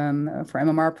for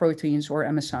MMR proteins or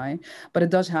MSI, but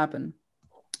it does happen.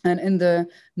 And in the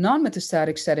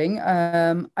non-metastatic setting,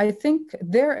 I think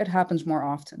there it happens more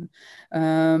often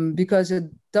because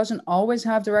it doesn't always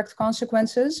have direct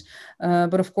consequences.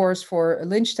 But of course, for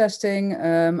Lynch testing,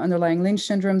 underlying Lynch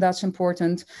syndrome, that's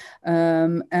important.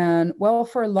 And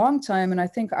for a long time, and I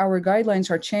think our guidelines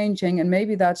are changing, and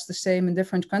maybe that's the same in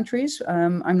different countries.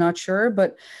 I'm not sure,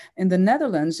 but in the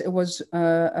Netherlands, it was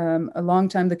a long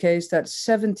time the case that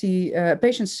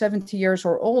patients 70 years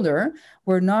or older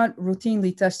were not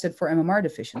routinely tested for MMR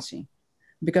deficiency,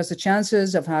 because the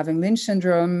chances of having Lynch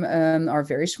syndrome are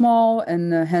very small,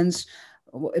 and hence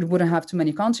it wouldn't have too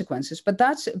many consequences. But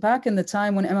that's back in the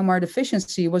time when MMR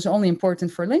deficiency was only important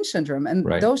for Lynch syndrome, and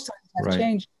those times have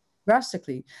changed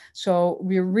drastically. So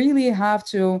we really have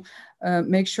to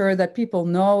make sure that people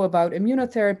know about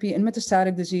immunotherapy in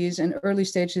metastatic disease and early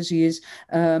stage disease,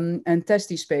 and test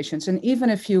these patients. And even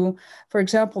if you, for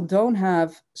example, don't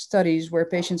have studies where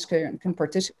patients can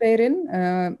participate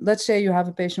in, let's say you have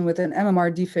a patient with an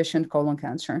MMR deficient colon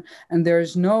cancer, and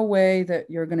there's no way that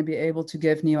you're going to be able to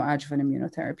give neoadjuvant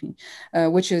immunotherapy,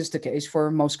 which is the case for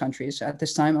most countries at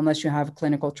this time, unless you have a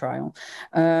clinical trial.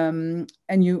 And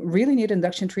you really need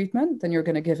induction treatment, then you're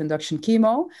going to give induction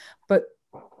chemo. But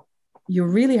you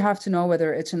really have to know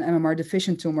whether it's an MMR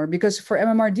deficient tumor, because for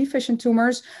MMR deficient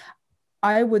tumors,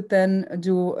 I would then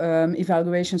do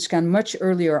evaluation scan much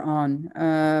earlier on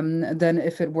than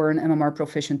if it were an MMR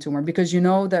proficient tumor, because you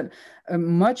know that a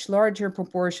much larger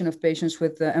proportion of patients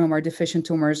with MMR deficient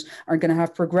tumors are going to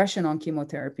have progression on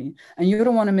chemotherapy. And you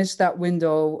don't want to miss that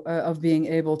window of being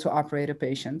able to operate a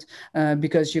patient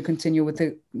because you continue with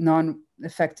the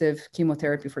non-effective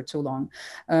chemotherapy for too long.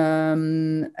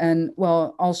 And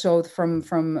well, also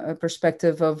from a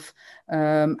perspective of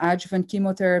adjuvant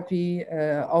chemotherapy,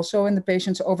 also in the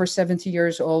patients over 70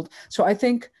 years old. So I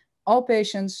think all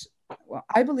patients, well,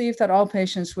 I believe that all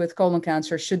patients with colon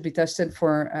cancer should be tested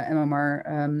for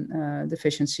MMR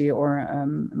deficiency or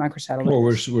microsatellite. Well,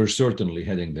 we're certainly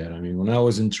heading there. I mean, when I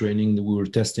was in training, we were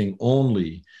testing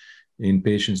only in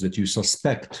patients that you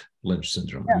suspect Lynch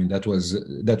syndrome. Yeah. I mean, that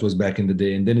was back in the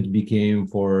day, and then it became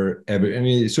for every. I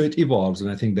mean, so it evolves, and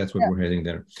I think that's what we're heading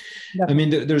there. Definitely. I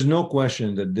mean, there's no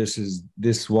question that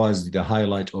this was the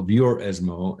highlight of your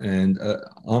ESMO, and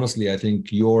honestly, I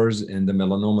think yours and the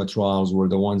melanoma trials were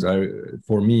the ones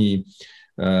for me.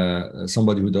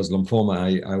 Somebody who does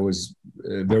lymphoma, I was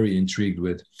very intrigued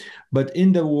with. But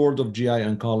in the world of GI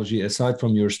oncology, aside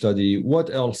from your study,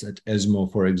 what else at ESMO,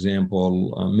 for example,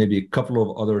 maybe a couple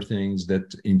of other things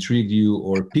that intrigued you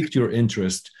or piqued your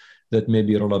interest that may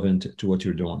be relevant to what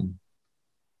you're doing?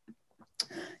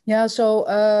 Yeah, so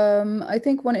I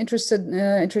think one interesting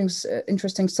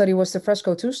study was the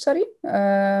FRESCO-2 study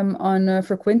on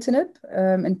fruquintinib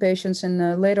in patients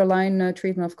in later line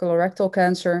treatment of colorectal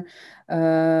cancer.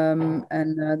 And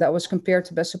that was compared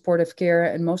to best supportive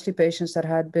care in mostly patients that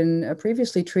had been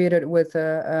previously treated with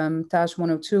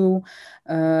TAS-102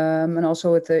 and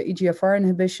also with the EGFR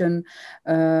inhibition.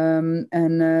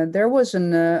 And there was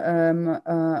an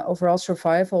overall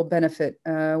survival benefit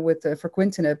with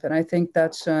fruquintinib. And I think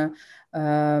that's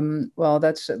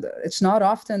it's not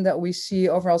often that we see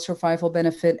overall survival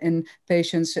benefit in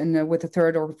patients with the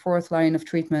third or fourth line of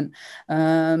treatment.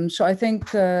 So I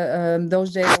think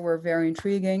those data were very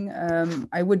intriguing.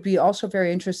 I would be also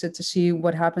very interested to see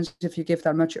what happens if you give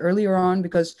that much earlier on,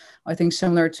 because I think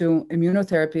similar to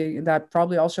immunotherapy, that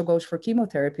probably also goes for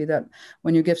chemotherapy, that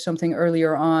when you give something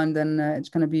earlier on, then it's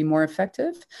going to be more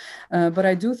effective. But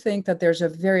I do think that there's a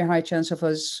very high chance of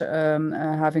us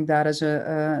having that as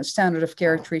a standard of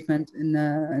care treatment in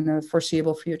a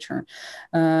foreseeable future.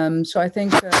 So I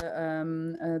think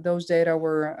those data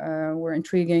were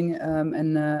intriguing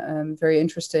and very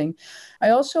interesting. I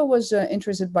also was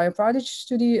interested by a Prodigy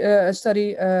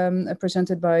study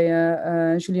presented by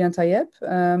Julien Tayeb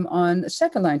on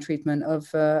second-line treatment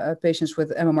of patients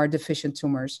with MMR deficient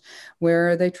tumors,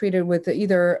 where they treated with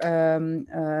either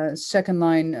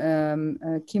second-line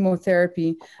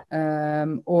chemotherapy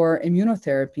or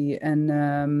immunotherapy.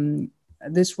 And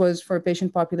this was for a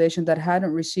patient population that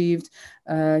hadn't received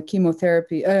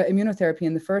immunotherapy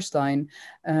in the first line,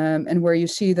 and where you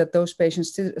see that those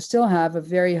patients still have a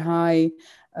very high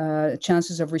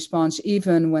chances of response,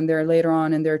 even when they're later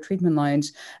on in their treatment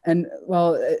lines. And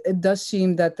well, it does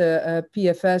seem that the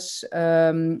PFS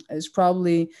is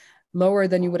probably lower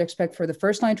than you would expect for the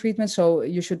first line treatment. So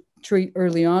you should treat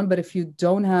early on. But if you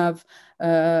don't have,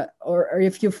 or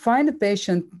if you find a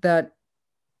patient that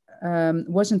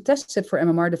wasn't tested for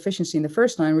MMR deficiency in the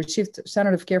first line, received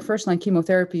standard of care first line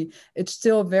chemotherapy, it's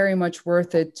still very much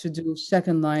worth it to do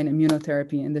second line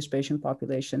immunotherapy in this patient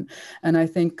population. And I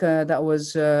think that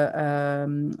was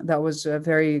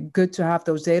very good to have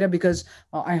those data, because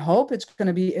I hope it's going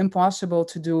to be impossible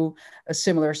to do a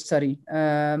similar study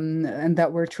and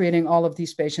that we're treating all of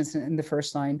these patients in the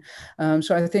first line.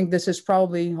 So I think this is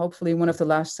probably, hopefully, one of the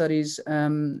last studies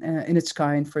in its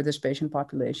kind for this patient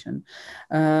population.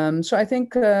 So I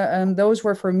think those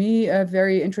were, for me,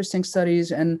 very interesting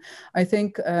studies. And I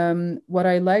think what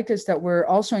I like is that we're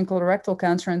also in colorectal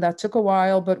cancer, and that took a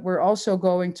while, but we're also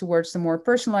going towards the more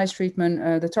personalized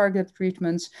treatment, the target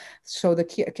treatments. So the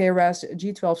KRAS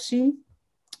G12C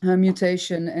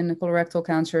mutation in colorectal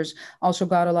cancers also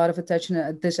got a lot of attention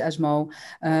at this ESMO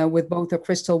with both the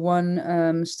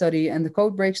Crystal-1 study and the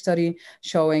CodeBreak study,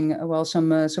 showing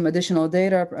some additional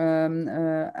data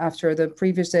after the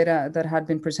previous data that had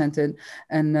been presented,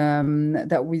 and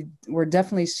that we were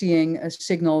definitely seeing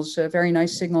signals, very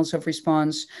nice signals of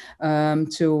response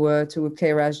to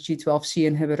KRAS G12C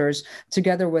inhibitors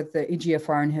together with the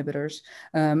EGFR inhibitors,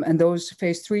 and those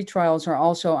phase 3 trials are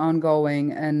also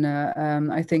ongoing, and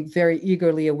I think, very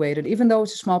eagerly awaited. Even though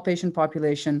it's a small patient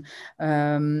population,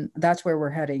 that's where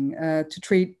we're heading to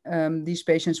treat these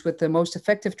patients with the most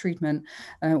effective treatment,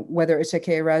 whether it's a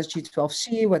KRAS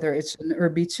G12C, whether it's an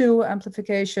ERB2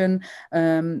 amplification,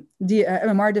 the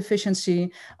MMR deficiency.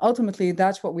 Ultimately,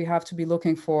 that's what we have to be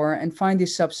looking for and find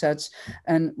these subsets.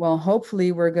 And well,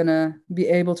 hopefully we're going to be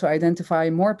able to identify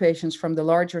more patients from the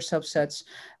larger subsets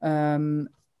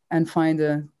and find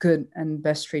a good and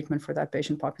best treatment for that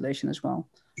patient population as well.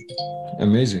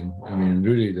 Amazing. I mean,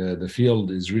 really, the field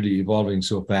is really evolving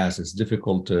so fast. It's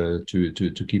difficult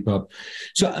to keep up.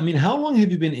 So, I mean, how long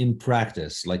have you been in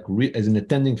practice, like as an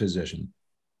attending physician?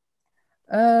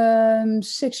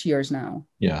 6 years now.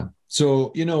 Yeah. So,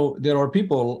 there are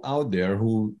people out there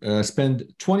who spend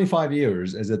 25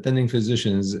 years as attending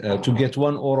physicians to get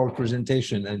one oral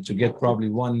presentation and to get probably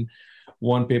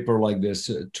one paper like this.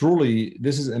 Truly,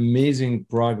 this is amazing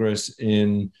progress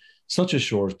in such a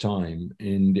short time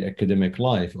in the academic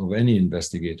life of any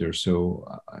investigator. So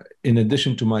in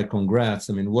addition to my congrats,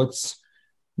 I mean, what's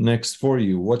next for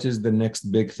you? What is the next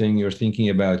big thing you're thinking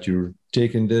about? You're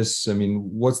taking this, I mean,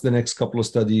 what's the next couple of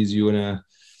studies you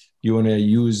wanna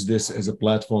use this as a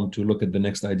platform to look at the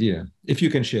next idea? If you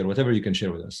can share, whatever you can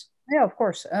share with us. Yeah, of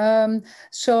course.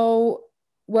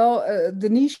 The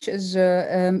niche is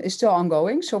still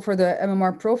ongoing. So for the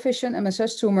MMR proficient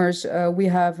MSS tumors, we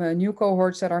have new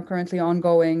cohorts that are currently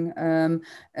ongoing.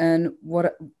 And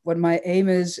what my aim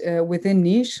is within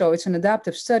niche, so it's an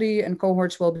adaptive study, and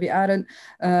cohorts will be added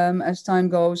as time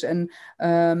goes. And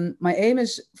my aim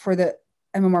is for the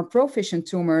MMR proficient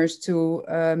tumors to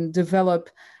develop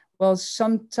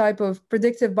some type of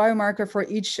predictive biomarker for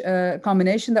each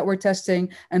combination that we're testing,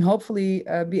 and hopefully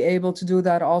be able to do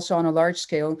that also on a large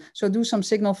scale. So do some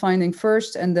signal finding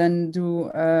first, and then do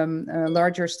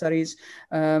larger studies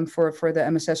for the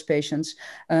MSS patients.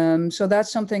 So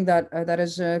that's something that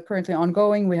is currently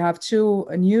ongoing. We have two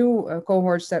new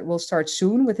cohorts that will start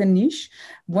soon within niche.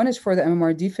 One is for the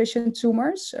MMR deficient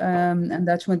tumors, and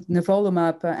that's with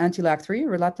nivolumab anti-LAG3,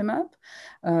 relatlimab.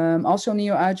 Also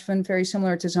neoadjuvant, very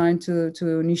similar design to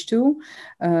niche 2.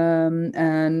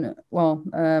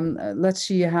 Let's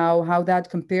see how that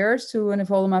compares to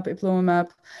nivolumab,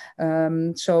 ipilimumab.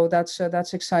 So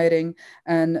that's exciting.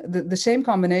 And the same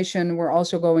combination we're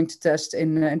also going to test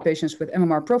in patients with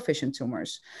MMR proficient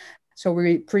tumors. So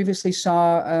we previously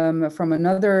saw from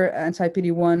another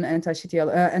anti-PD-1,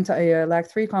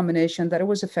 anti-LAG3 combination that it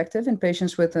was effective in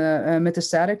patients with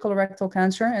metastatic colorectal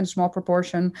cancer in a small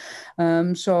proportion.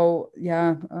 We're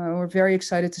very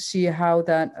excited to see how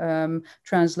that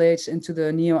translates into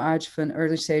the neoadjuvant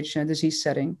early stage disease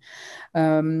setting.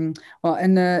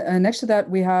 Next to that,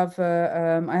 we have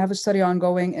I have a study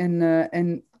ongoing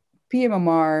in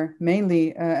pMMR,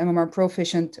 mainly MMR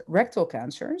proficient rectal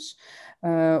cancers.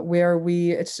 Where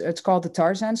it's called the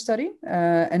Tarzan study,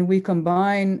 and we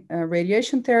combine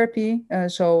radiation therapy,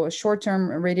 so a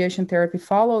short-term radiation therapy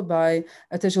followed by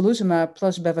atezolizumab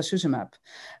plus bevacizumab,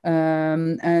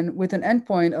 and with an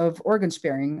endpoint of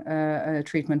organ-sparing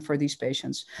treatment for these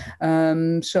patients.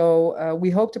 We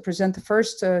hope to present the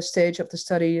first stage of the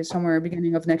study somewhere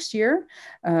beginning of next year,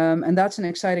 and that's an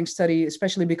exciting study,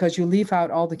 especially because you leave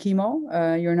out all the chemo.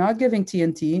 You're not giving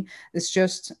TNT; it's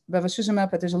just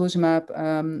bevacizumab, atezolizumab.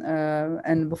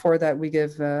 And before that, we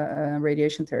give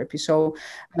radiation therapy. So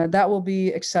that will be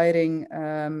exciting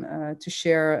to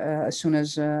share as soon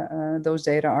as those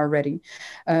data are ready.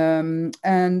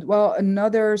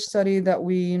 Another study that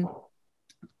we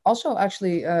also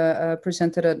actually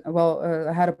presented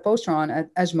had a poster on at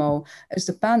ESMO is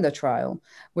the PANDA trial,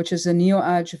 which is a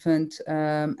neoadjuvant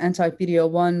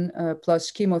anti-PD-L1 plus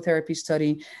chemotherapy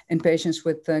study in patients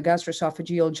with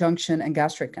gastroesophageal junction and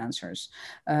gastric cancers.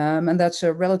 And that's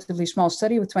a relatively small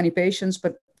study with 20 patients,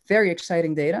 but very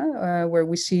exciting data where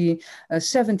we see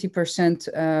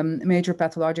 70% major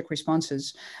pathologic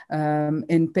responses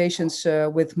in patients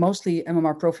with mostly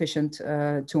MMR proficient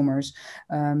tumors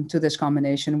to this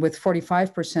combination, with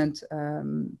 45%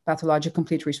 pathologic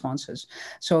complete responses.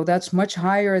 So that's much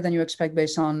higher than you expect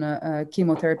based on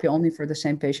chemotherapy only for the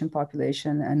same patient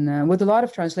population, and with a lot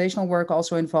of translational work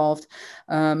also involved.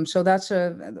 So that's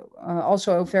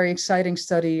also a very exciting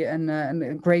study and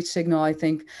a great signal, I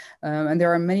think. And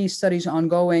there are many studies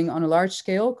ongoing on a large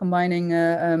scale combining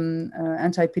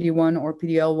anti-PD-1 or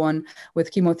PD-L1 with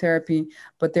chemotherapy.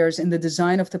 But there's in the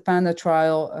design of the PANDA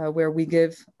trial where we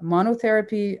give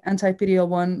monotherapy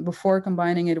anti-PD-L1 before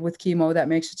combining it with chemo. That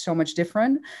makes it so much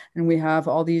different. And we have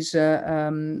all these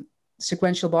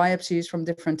sequential biopsies from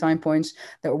different time points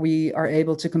that we are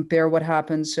able to compare what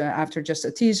happens after just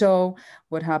atezo,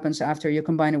 what happens after you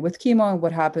combine it with chemo, and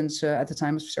what happens at the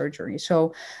time of surgery.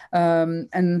 So,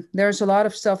 and there's a lot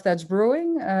of stuff that's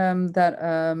brewing I'm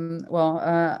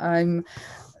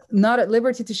not at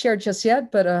liberty to share just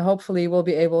yet, but hopefully we'll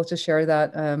be able to share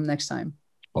that next time.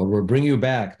 Well, we'll bring you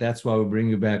back. That's why we'll bring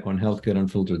you back on Healthcare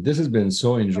Unfiltered. This has been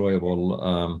so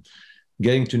enjoyable.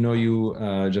 Getting to know you,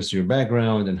 just your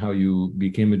background and how you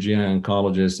became a GI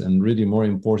oncologist, and really more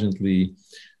importantly,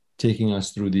 taking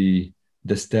us through the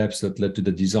steps that led to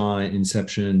the design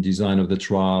of the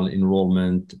trial,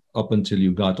 enrollment, up until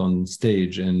you got on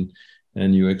stage and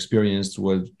you experienced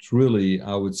what really,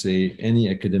 I would say, any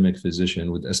academic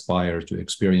physician would aspire to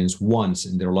experience once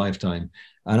in their lifetime.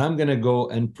 And I'm going to go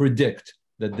and predict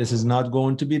that this is not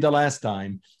going to be the last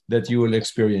time that you will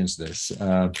experience this.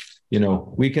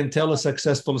 We can tell a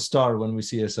successful star when we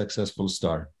see a successful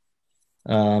star.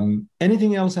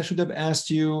 Anything else I should have asked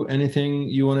you? Anything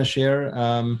you want to share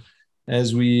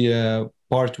as we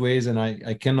part ways? And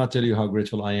I cannot tell you how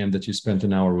grateful I am that you spent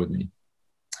an hour with me.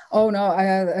 Oh, no,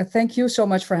 I thank you so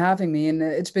much for having me. And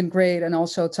it's been great. And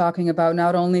also talking about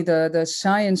not only the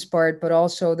science part, but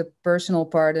also the personal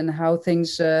part and how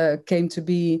things came to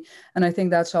be. And I think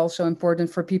that's also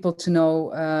important for people to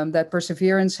know that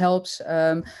perseverance helps.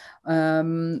 And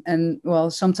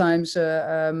sometimes,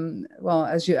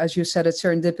 as you said,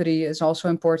 serendipity is also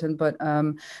important. But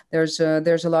there's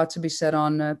a lot to be said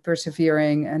on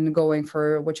persevering and going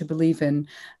for what you believe in.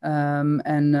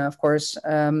 And of course,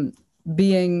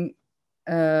 being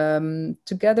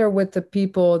together with the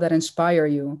people that inspire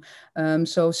you.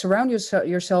 So surround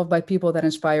yourself by people that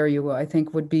inspire you, I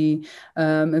think would be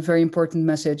a very important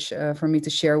message for me to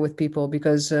share with people,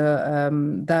 because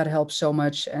that helps so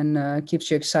much and keeps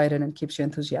you excited and keeps you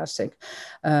enthusiastic.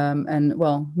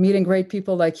 Meeting great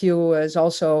people like you is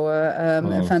also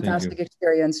a fantastic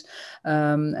experience.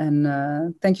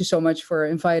 Thank you so much for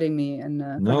inviting me. And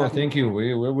thank you.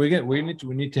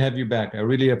 We need to have you back. I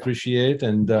really appreciate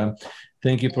and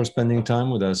thank you for spending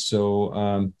time with us.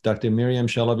 So, Dr. Miriam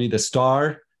Chalabi, the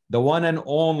star, the one and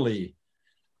only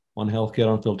on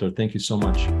Healthcare Unfiltered. Thank you so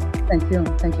much. Thank you.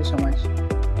 Thank you so much.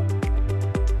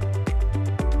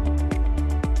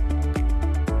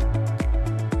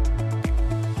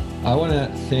 I want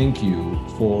to thank you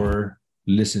for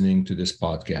listening to this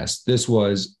podcast. This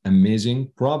was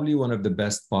amazing. Probably one of the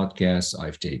best podcasts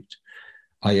I've taped.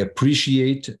 I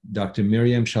appreciate Dr.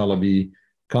 Miriam Chalabi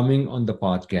coming on the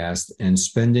podcast and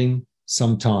spending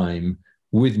some time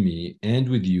with me and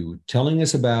with you, telling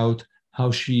us about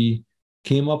how she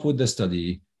came up with the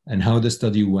study and how the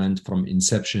study went from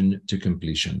inception to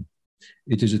completion.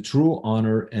 It is a true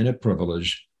honor and a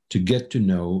privilege to get to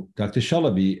know Dr.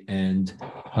 Chalabi and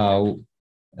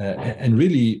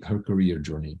really her career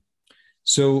journey.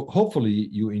 So hopefully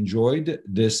you enjoyed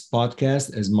this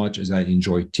podcast as much as I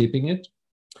enjoyed taping it.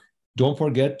 Don't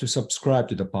forget to subscribe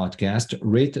to the podcast,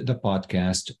 rate the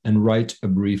podcast, and write a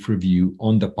brief review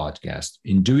on the podcast.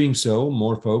 In doing so,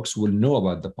 more folks will know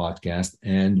about the podcast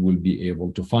and will be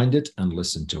able to find it and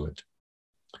listen to it.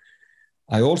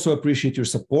 I also appreciate your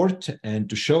support, and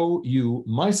to show you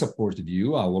my support of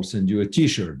you, I will send you a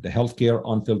t-shirt, the Healthcare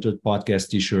Unfiltered podcast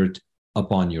t-shirt,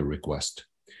 upon your request.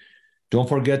 Don't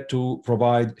forget to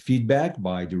provide feedback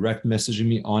by direct messaging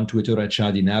me on Twitter at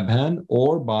Shadi Nabhan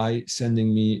or by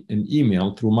sending me an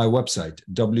email through my website,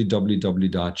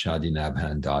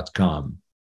 www.shadinabhan.com.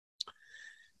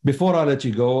 Before I let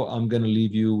you go, I'm going to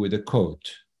leave you with a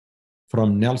quote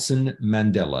from Nelson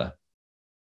Mandela.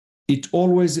 It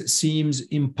always seems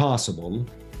impossible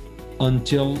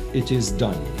until it is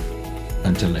done.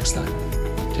 Until next time,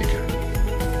 take care.